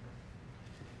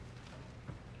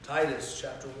 Titus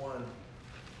chapter 1,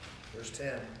 verse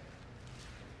 10.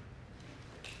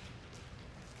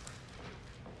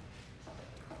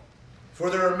 For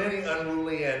there are many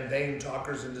unruly and vain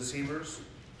talkers and deceivers,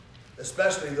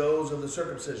 especially those of the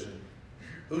circumcision,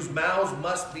 whose mouths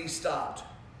must be stopped,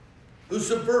 who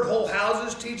subvert whole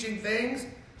houses, teaching things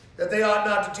that they ought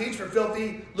not to teach for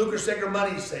filthy lucre's sake or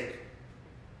money's sake.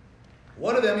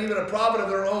 One of them, even a prophet of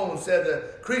their own, said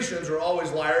the Cretans are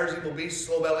always liars, evil beasts,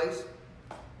 slow bellies.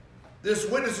 This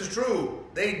witness is true.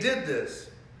 They did this.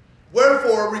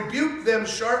 Wherefore, rebuke them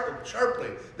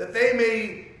sharply, that they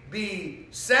may be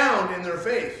sound in their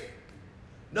faith,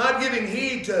 not giving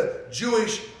heed to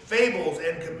Jewish fables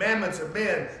and commandments of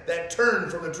men that turn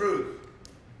from the truth.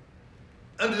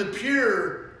 Unto the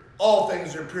pure all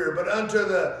things are pure, but unto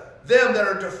them that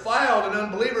are defiled and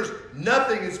unbelievers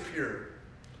nothing is pure.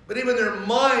 But even their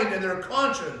mind and their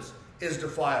conscience is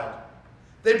defiled.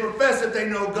 They profess that they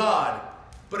know God,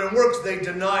 but in works they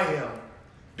deny him.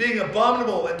 Being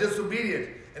abominable and disobedient,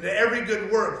 and to every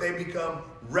good work they become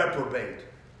reprobate.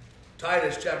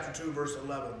 Titus chapter 2, verse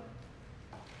 11.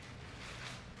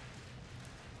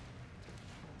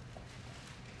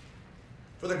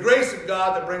 For the grace of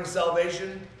God that brings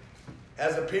salvation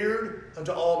has appeared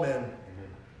unto all men,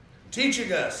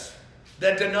 teaching us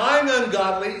that denying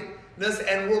ungodliness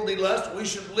and worldly lust, we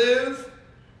should live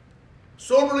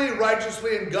soberly,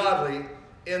 righteously, and godly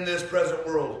in this present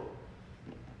world,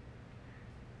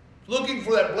 looking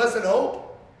for that blessed hope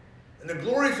and the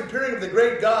glorious appearing of the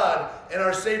great God and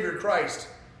our Savior Christ,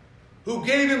 who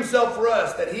gave himself for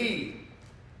us that he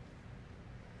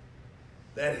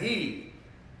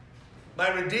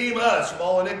might redeem us from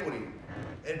all iniquity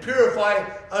and purify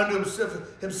unto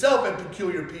himself a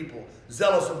peculiar people,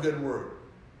 zealous of good word.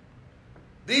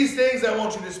 These things I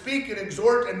want you to speak and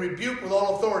exhort and rebuke with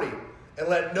all authority, and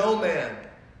let no man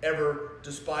ever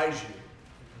despise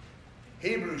you.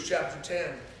 Hebrews chapter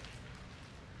 10,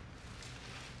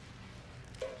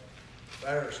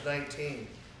 verse 19.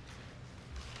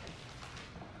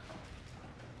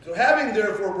 So having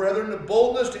therefore, brethren, the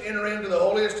boldness to enter into the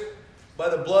holiest by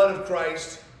the blood of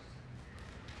Christ,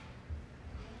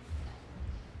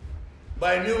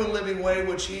 by a new and living way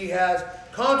which he has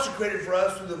consecrated for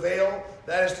us through the veil,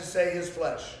 that is to say, his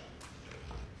flesh.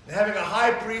 And having a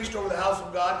high priest over the house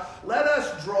of God, let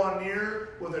us draw near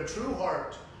with a true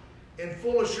heart in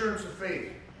full assurance of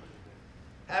faith,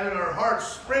 having our hearts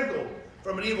sprinkled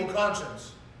from an evil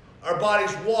conscience, our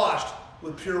bodies washed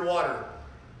with pure water.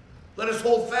 Let us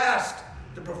hold fast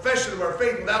the profession of our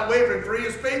faith without wavering, for he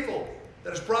is faithful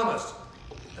that is promised.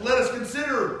 And let us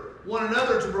consider one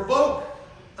another to provoke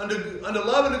unto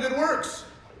love and to good works,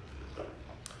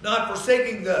 not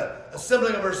forsaking the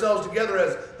assembling of ourselves together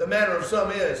as the manner of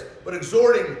some is, but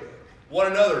exhorting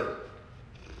one another,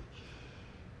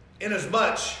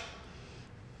 inasmuch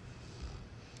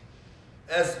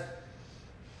as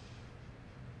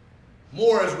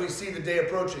more as we see the day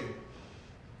approaching.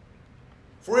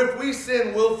 For if we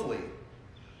sin willfully,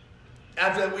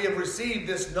 after that we have received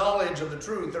this knowledge of the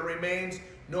truth, there remains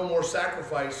no more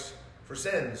sacrifice for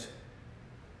sins,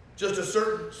 just a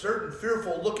certain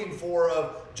fearful looking for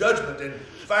of judgment and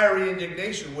fiery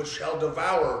indignation, which shall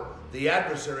devour the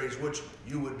adversaries, which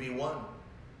you would be one.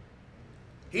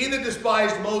 He that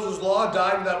despised Moses' law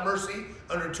died without mercy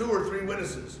under 2 or 3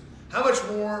 witnesses. How much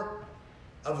more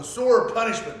of a sore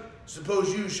punishment,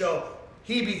 suppose you, shall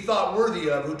he be thought worthy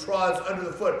of, who trods under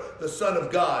the foot the Son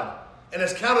of God, and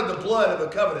has counted the blood of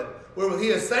a covenant, wherewith he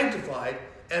has sanctified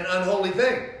an unholy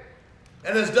thing,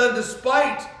 and has done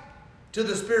despite to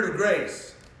the Spirit of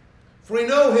grace. For we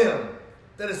know him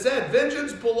that has said,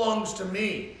 vengeance belongs to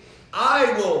me.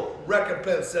 I will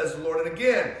recompense, says the Lord. And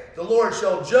again, the Lord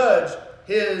shall judge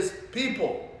his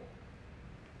people.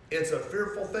 It's a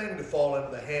fearful thing to fall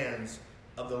into the hands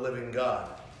of the living God.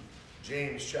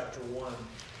 James chapter 1,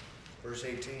 verse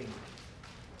 18.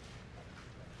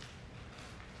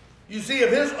 You see,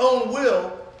 of his own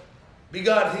will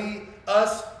begot he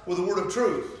us with the word of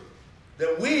truth,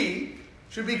 that we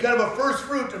should be kind of a first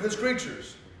fruit of his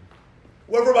creatures.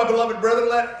 Wherefore, my beloved brethren,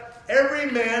 let every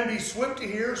man be swift to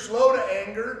hear, slow to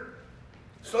anger,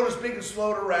 slow to speak, and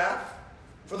slow to wrath.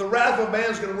 For the wrath of man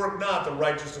is going to work not the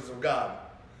righteousness of God.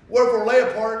 Wherefore, lay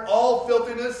apart all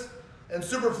filthiness and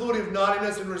superfluity of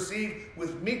naughtiness, and receive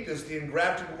with meekness the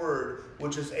engrafted word,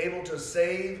 which is able to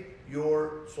save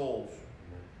your souls.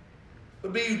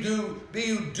 But be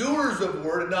you doers of the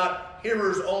word, and not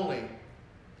hearers only.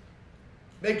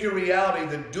 Make your reality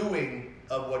the doing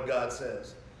of what God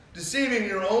says, deceiving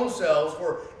your own selves.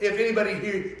 For if anybody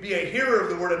be a hearer of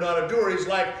the word and not a doer, he's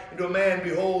like unto a man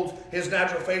beholds his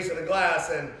natural face in a glass,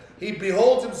 and he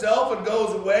beholds himself and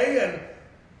goes away, and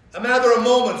a matter of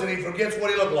moments, and he forgets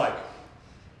what he looked like.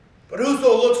 But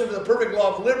whoso looks into the perfect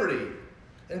law of liberty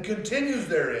and continues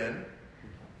therein,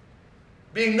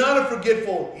 being not a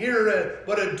forgetful hearer,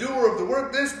 but a doer of the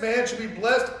work, this man shall be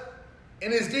blessed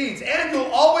in his deeds. And you'll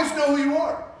always know who you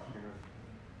are.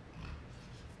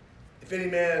 If any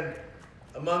man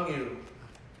among you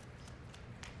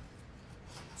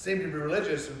seem to be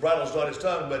religious and bridles not his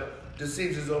tongue, but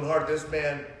deceives his own heart, this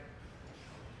man,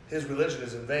 his religion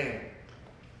is in vain.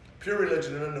 Pure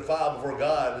religion and undefiled before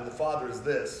God and the Father is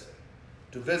this: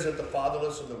 to visit the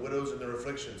fatherless and the widows in their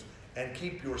afflictions, and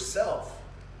keep yourself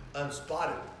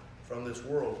unspotted from this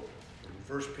world.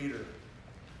 1 Peter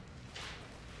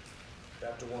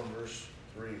chapter 1, verse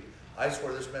 3. I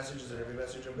swear this message is in every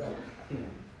message of God.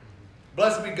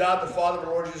 Blessed be God, the Father of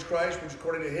our Lord Jesus Christ, which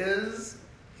according to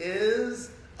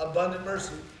his abundant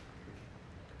mercy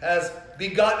has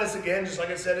begotten us again, just like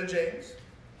I said in James,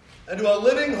 unto a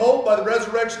living hope by the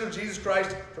resurrection of Jesus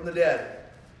Christ from the dead,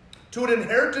 to an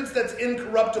inheritance that's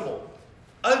incorruptible,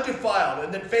 undefiled,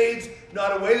 and that fades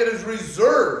not away, that is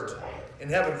reserved in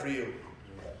heaven for you.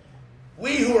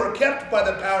 We who are kept by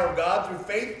the power of God through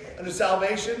faith unto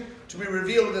salvation, to be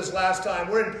revealed in this last time,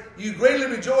 wherein you greatly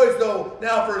rejoice, though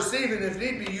now for a season, if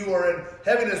need be, you are in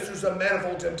heaviness through some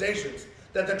manifold temptations,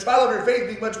 that the trial of your faith,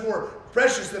 being much more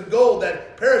precious than gold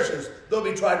that perishes, though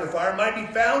be tried with fire, might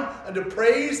be found unto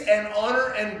praise and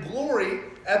honor and glory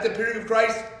at the appearing of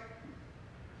Christ.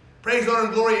 Praise, honor,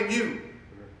 and glory in you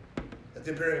at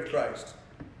the appearing of Christ,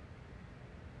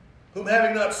 whom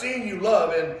having not seen you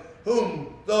love, and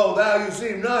whom, though thou you see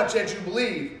him not, yet you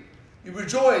believe, you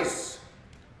rejoice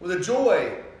with a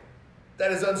joy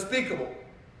that is unspeakable,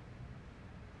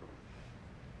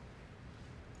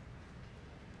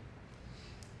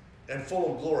 and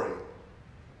full of glory,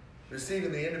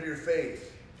 receiving the end of your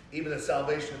faith, even the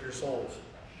salvation of your souls.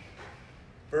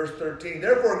 Verse 13,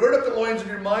 therefore gird up the loins of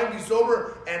your mind, be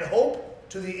sober, and hope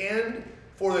to the end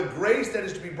for the grace that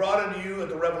is to be brought unto you at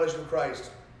the revelation of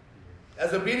Christ.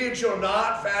 As obedient shall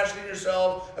not fashion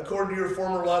yourselves according to your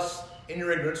former lusts in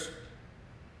your ignorance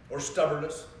or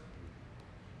stubbornness.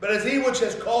 But as he which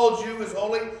has called you is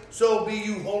holy, so be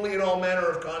you holy in all manner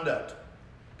of conduct.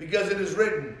 Because it is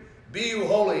written, be you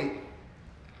holy,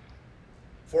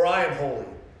 for I am holy.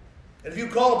 And if you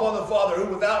call upon the Father,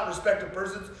 who without respect of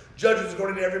persons judges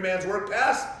according to every man's work,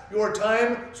 pass your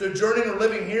time sojourning or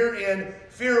living here in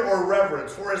fear or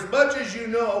reverence. For as much as you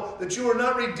know that you are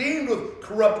not redeemed with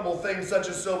corruptible things such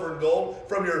as silver and gold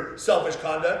from your selfish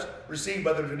conduct, received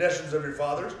by the traditions of your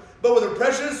fathers, but with the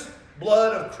precious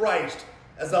blood of Christ,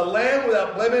 as a lamb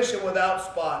without blemish and without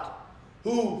spot,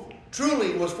 who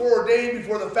truly was foreordained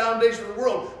before the foundation of the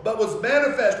world, but was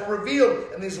manifest or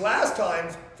revealed in these last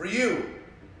times for you,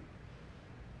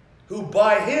 who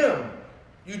by him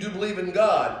you do believe in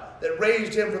God, that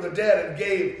raised him from the dead and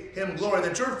gave him glory,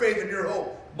 that your faith and your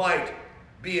hope might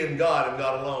be in God and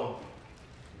God alone.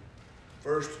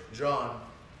 1 John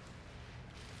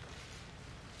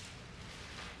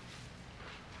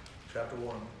chapter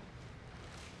 1,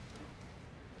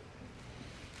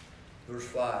 verse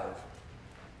 5.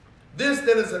 This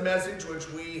then is the message which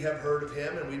we have heard of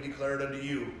him, and we declare it unto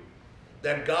you,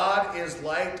 that God is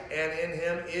light, and in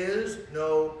him is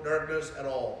no darkness at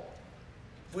all.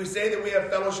 If we say that we have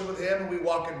fellowship with him and we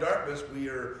walk in darkness, we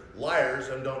are liars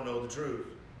and don't know the truth.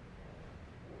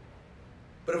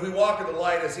 But if we walk in the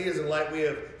light as he is in light, we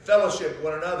have fellowship with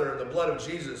one another, and the blood of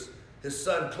Jesus, his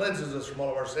son, cleanses us from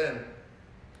all of our sin.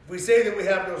 If we say that we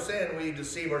have no sin, we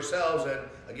deceive ourselves, and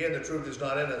again, the truth is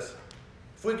not in us.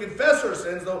 If we confess our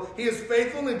sins, though, he is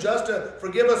faithful and just to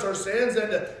forgive us our sins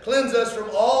and to cleanse us from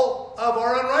all of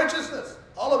our unrighteousness.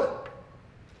 All of it.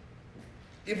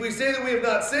 If we say that we have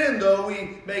not sinned, though,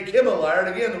 we make him a liar.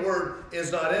 And again, the word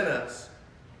is not in us.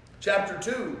 Chapter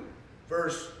 2,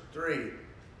 verse 3.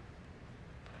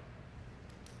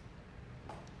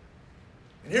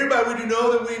 And hereby we do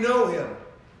know that we know him,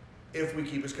 if we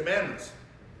keep his commandments.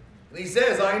 And he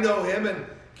says, I know him, and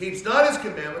keeps not his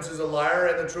commandments is a liar,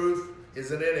 and the truth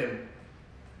isn't in him.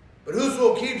 But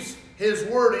whoso keeps his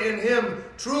word in him,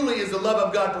 truly is the love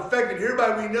of God perfected.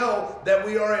 Hereby we know that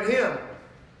we are in him.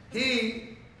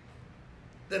 He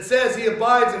that says he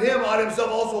abides in him ought himself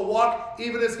also walk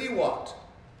even as he walked.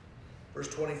 Verse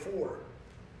 24.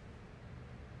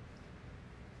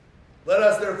 Let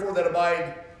us therefore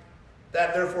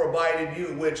therefore abide in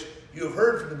you, which you have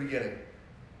heard from the beginning.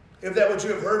 If that which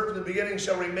you have heard from the beginning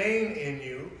shall remain in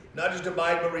you, not just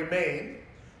abide but remain,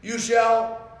 you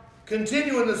shall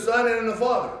continue in the Son and in the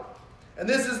Father. And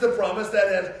this is the promise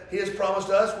that he has promised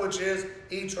us, which is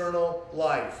eternal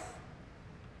life.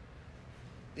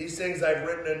 These things I've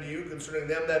written unto you concerning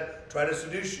them that try to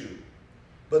seduce you.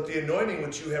 But the anointing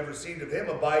which you have received of him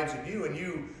abides in you, and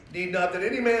you need not that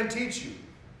any man teach you.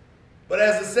 But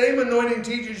as the same anointing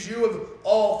teaches you of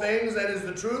all things, that is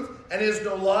the truth, and is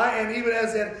no lie, and even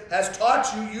as it has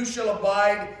taught you, you shall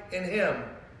abide in him.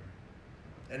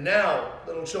 And now,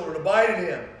 little children, abide in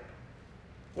him.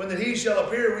 When that he shall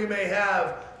appear, we may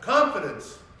have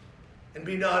confidence and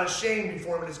be not ashamed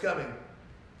before him in his coming.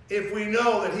 If we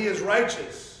know that he is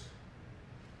righteous,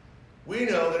 we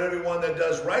know that everyone that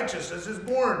does righteousness is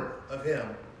born of him.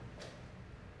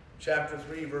 Chapter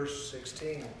 3, verse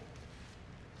 16.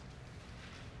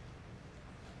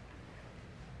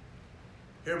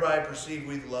 Hereby perceive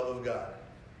we the love of God,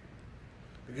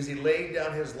 because he laid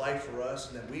down his life for us,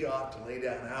 and that we ought to lay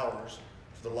down ours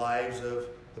for the lives of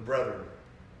the brethren.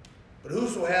 But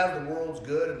whoso has the world's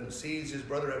good and sees his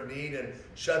brother have need and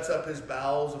shuts up his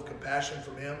bowels of compassion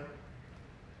from him,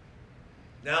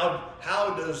 now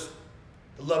how does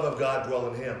the love of God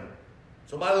dwell in him?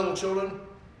 So my little children,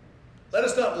 let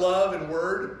us not love in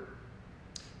word,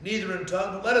 neither in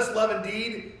tongue, but let us love in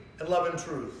deed and love in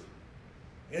truth.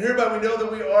 And hereby we know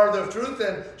that we are the truth,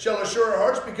 and shall assure our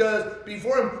hearts, because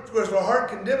before him, of course, if our heart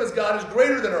condemn us, God is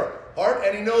greater than our heart,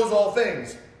 and he knows all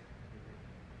things.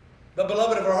 But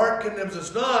beloved, if our heart condemns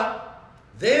us not,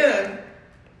 then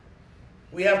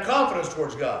we have confidence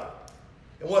towards God.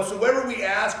 And whatsoever we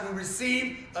ask, we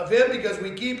receive of him, because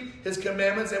we keep his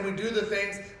commandments, and we do the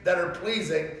things that are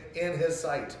pleasing in his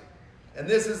sight. And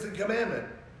this is the commandment,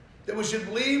 that we should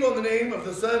believe on the name of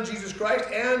the Son, Jesus Christ,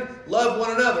 and love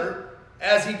one another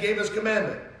as he gave us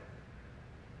commandment.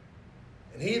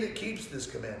 And he that keeps this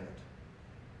commandment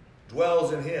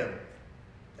dwells in him,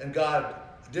 and God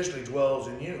additionally dwells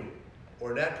in you, or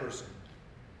in that person.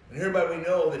 And hereby we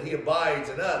know that he abides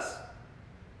in us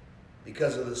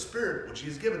because of the Spirit which he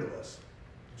has given to us.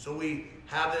 So we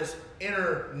have this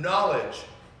inner knowledge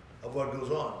of what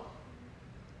goes on.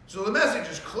 So the message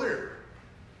is clear.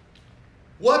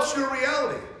 What's your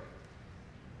reality?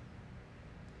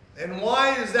 And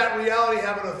why does that reality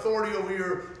have an authority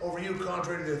over you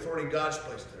contrary to the authority God's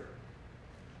placed there?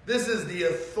 This is the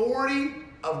authority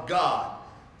of God.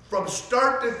 From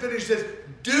start to finish, says,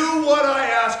 do what I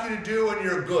ask you to do and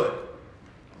you're good.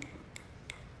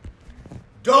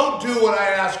 Don't do what I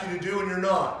ask you to do and you're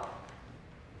not.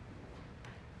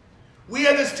 We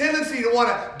have this tendency to want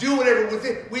to do whatever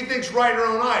we think's right in our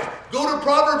own eyes. Go to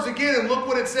Proverbs again and look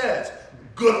what it says.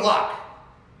 Good luck.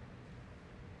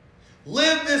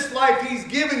 Live this life he's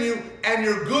given you and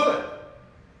you're good.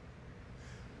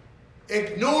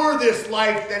 Ignore this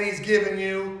life that he's given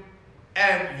you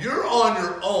and you're on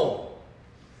your own.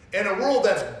 In a world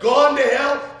that's gone to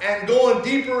hell and going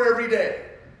deeper every day.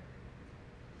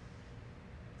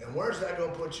 And where's that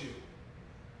going to put you?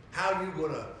 How are you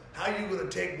going to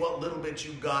take what little bit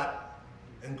you got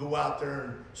and go out there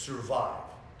and survive?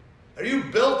 Are you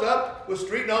built up with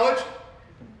street knowledge?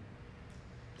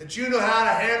 That you know how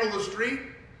to handle the street?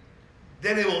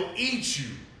 Then it will eat you.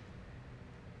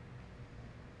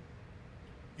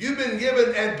 You've been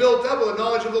given and built up with the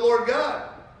knowledge of the Lord God.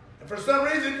 And for some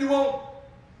reason you won't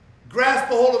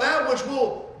grasp a hold of that, which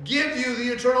will give you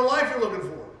the eternal life you're looking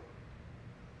for.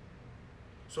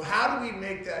 So how do we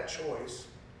make that choice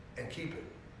and keep it?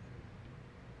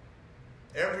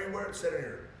 Everywhere it's said in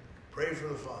here, pray for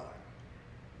the Father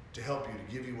to help you,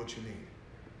 to give you what you need.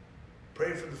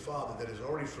 Pray for the Father that has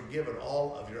already forgiven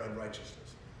all of your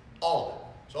unrighteousness. All of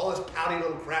it. So all this pouty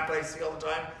little crap that I see all the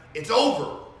time, it's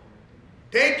over.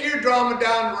 Take your drama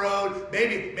down the road.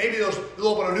 Maybe they'll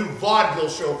open a new vaudeville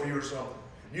show for you or something.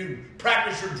 You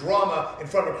practice your drama in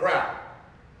front of a crowd.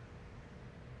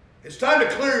 It's time to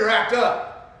clear your act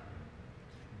up.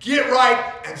 Get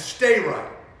right and stay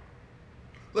right.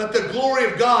 Let the glory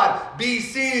of God be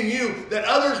seen in you, that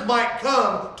others might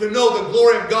come to know the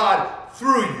glory of God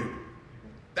through you.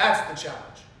 That's the challenge.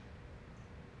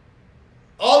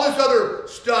 All this other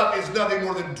stuff is nothing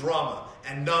more than drama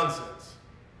and nonsense.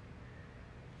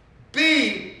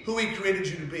 Be who He created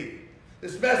you to be.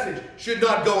 This message should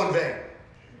not go in vain.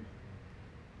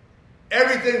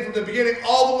 Everything from the beginning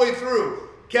all the way through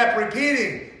kept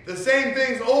repeating the same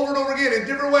things over and over again in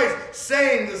different ways,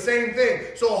 saying the same thing.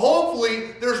 So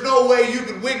hopefully there's no way you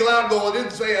can wiggle out and go, well, I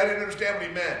didn't understand what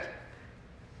he meant.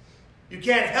 You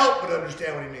can't help but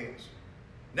understand what he means.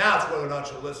 Now it's whether or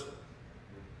not you'll listen.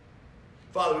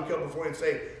 Father, we come before you and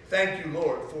say, thank you,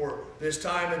 Lord, for this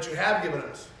time that you have given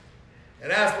us.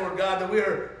 And ask, Lord God, that we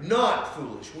are not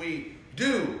foolish. We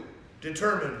do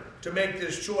determine to make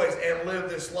this choice and live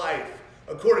this life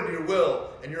according to your will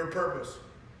and your purpose.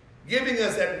 Giving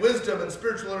us that wisdom and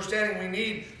spiritual understanding we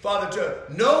need, Father,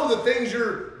 to know the things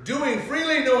you're doing,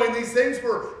 freely knowing these things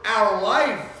for our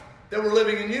life that we're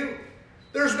living in you.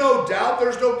 There's no doubt,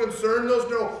 there's no concern, there's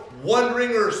no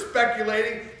wondering or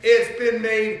speculating. It's been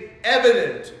made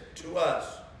evident to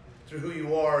us through who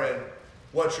you are and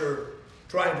what you're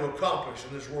trying to accomplish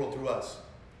in this world through us.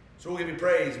 So we'll give you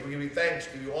praise, we'll give you thanks,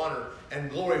 give you honor and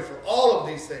glory for all of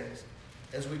these things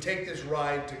as we take this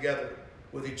ride together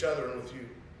with each other and with you.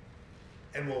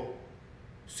 And we'll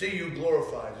see you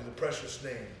glorified in the precious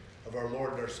name of our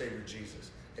Lord and our Savior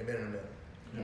Jesus. Amen and amen.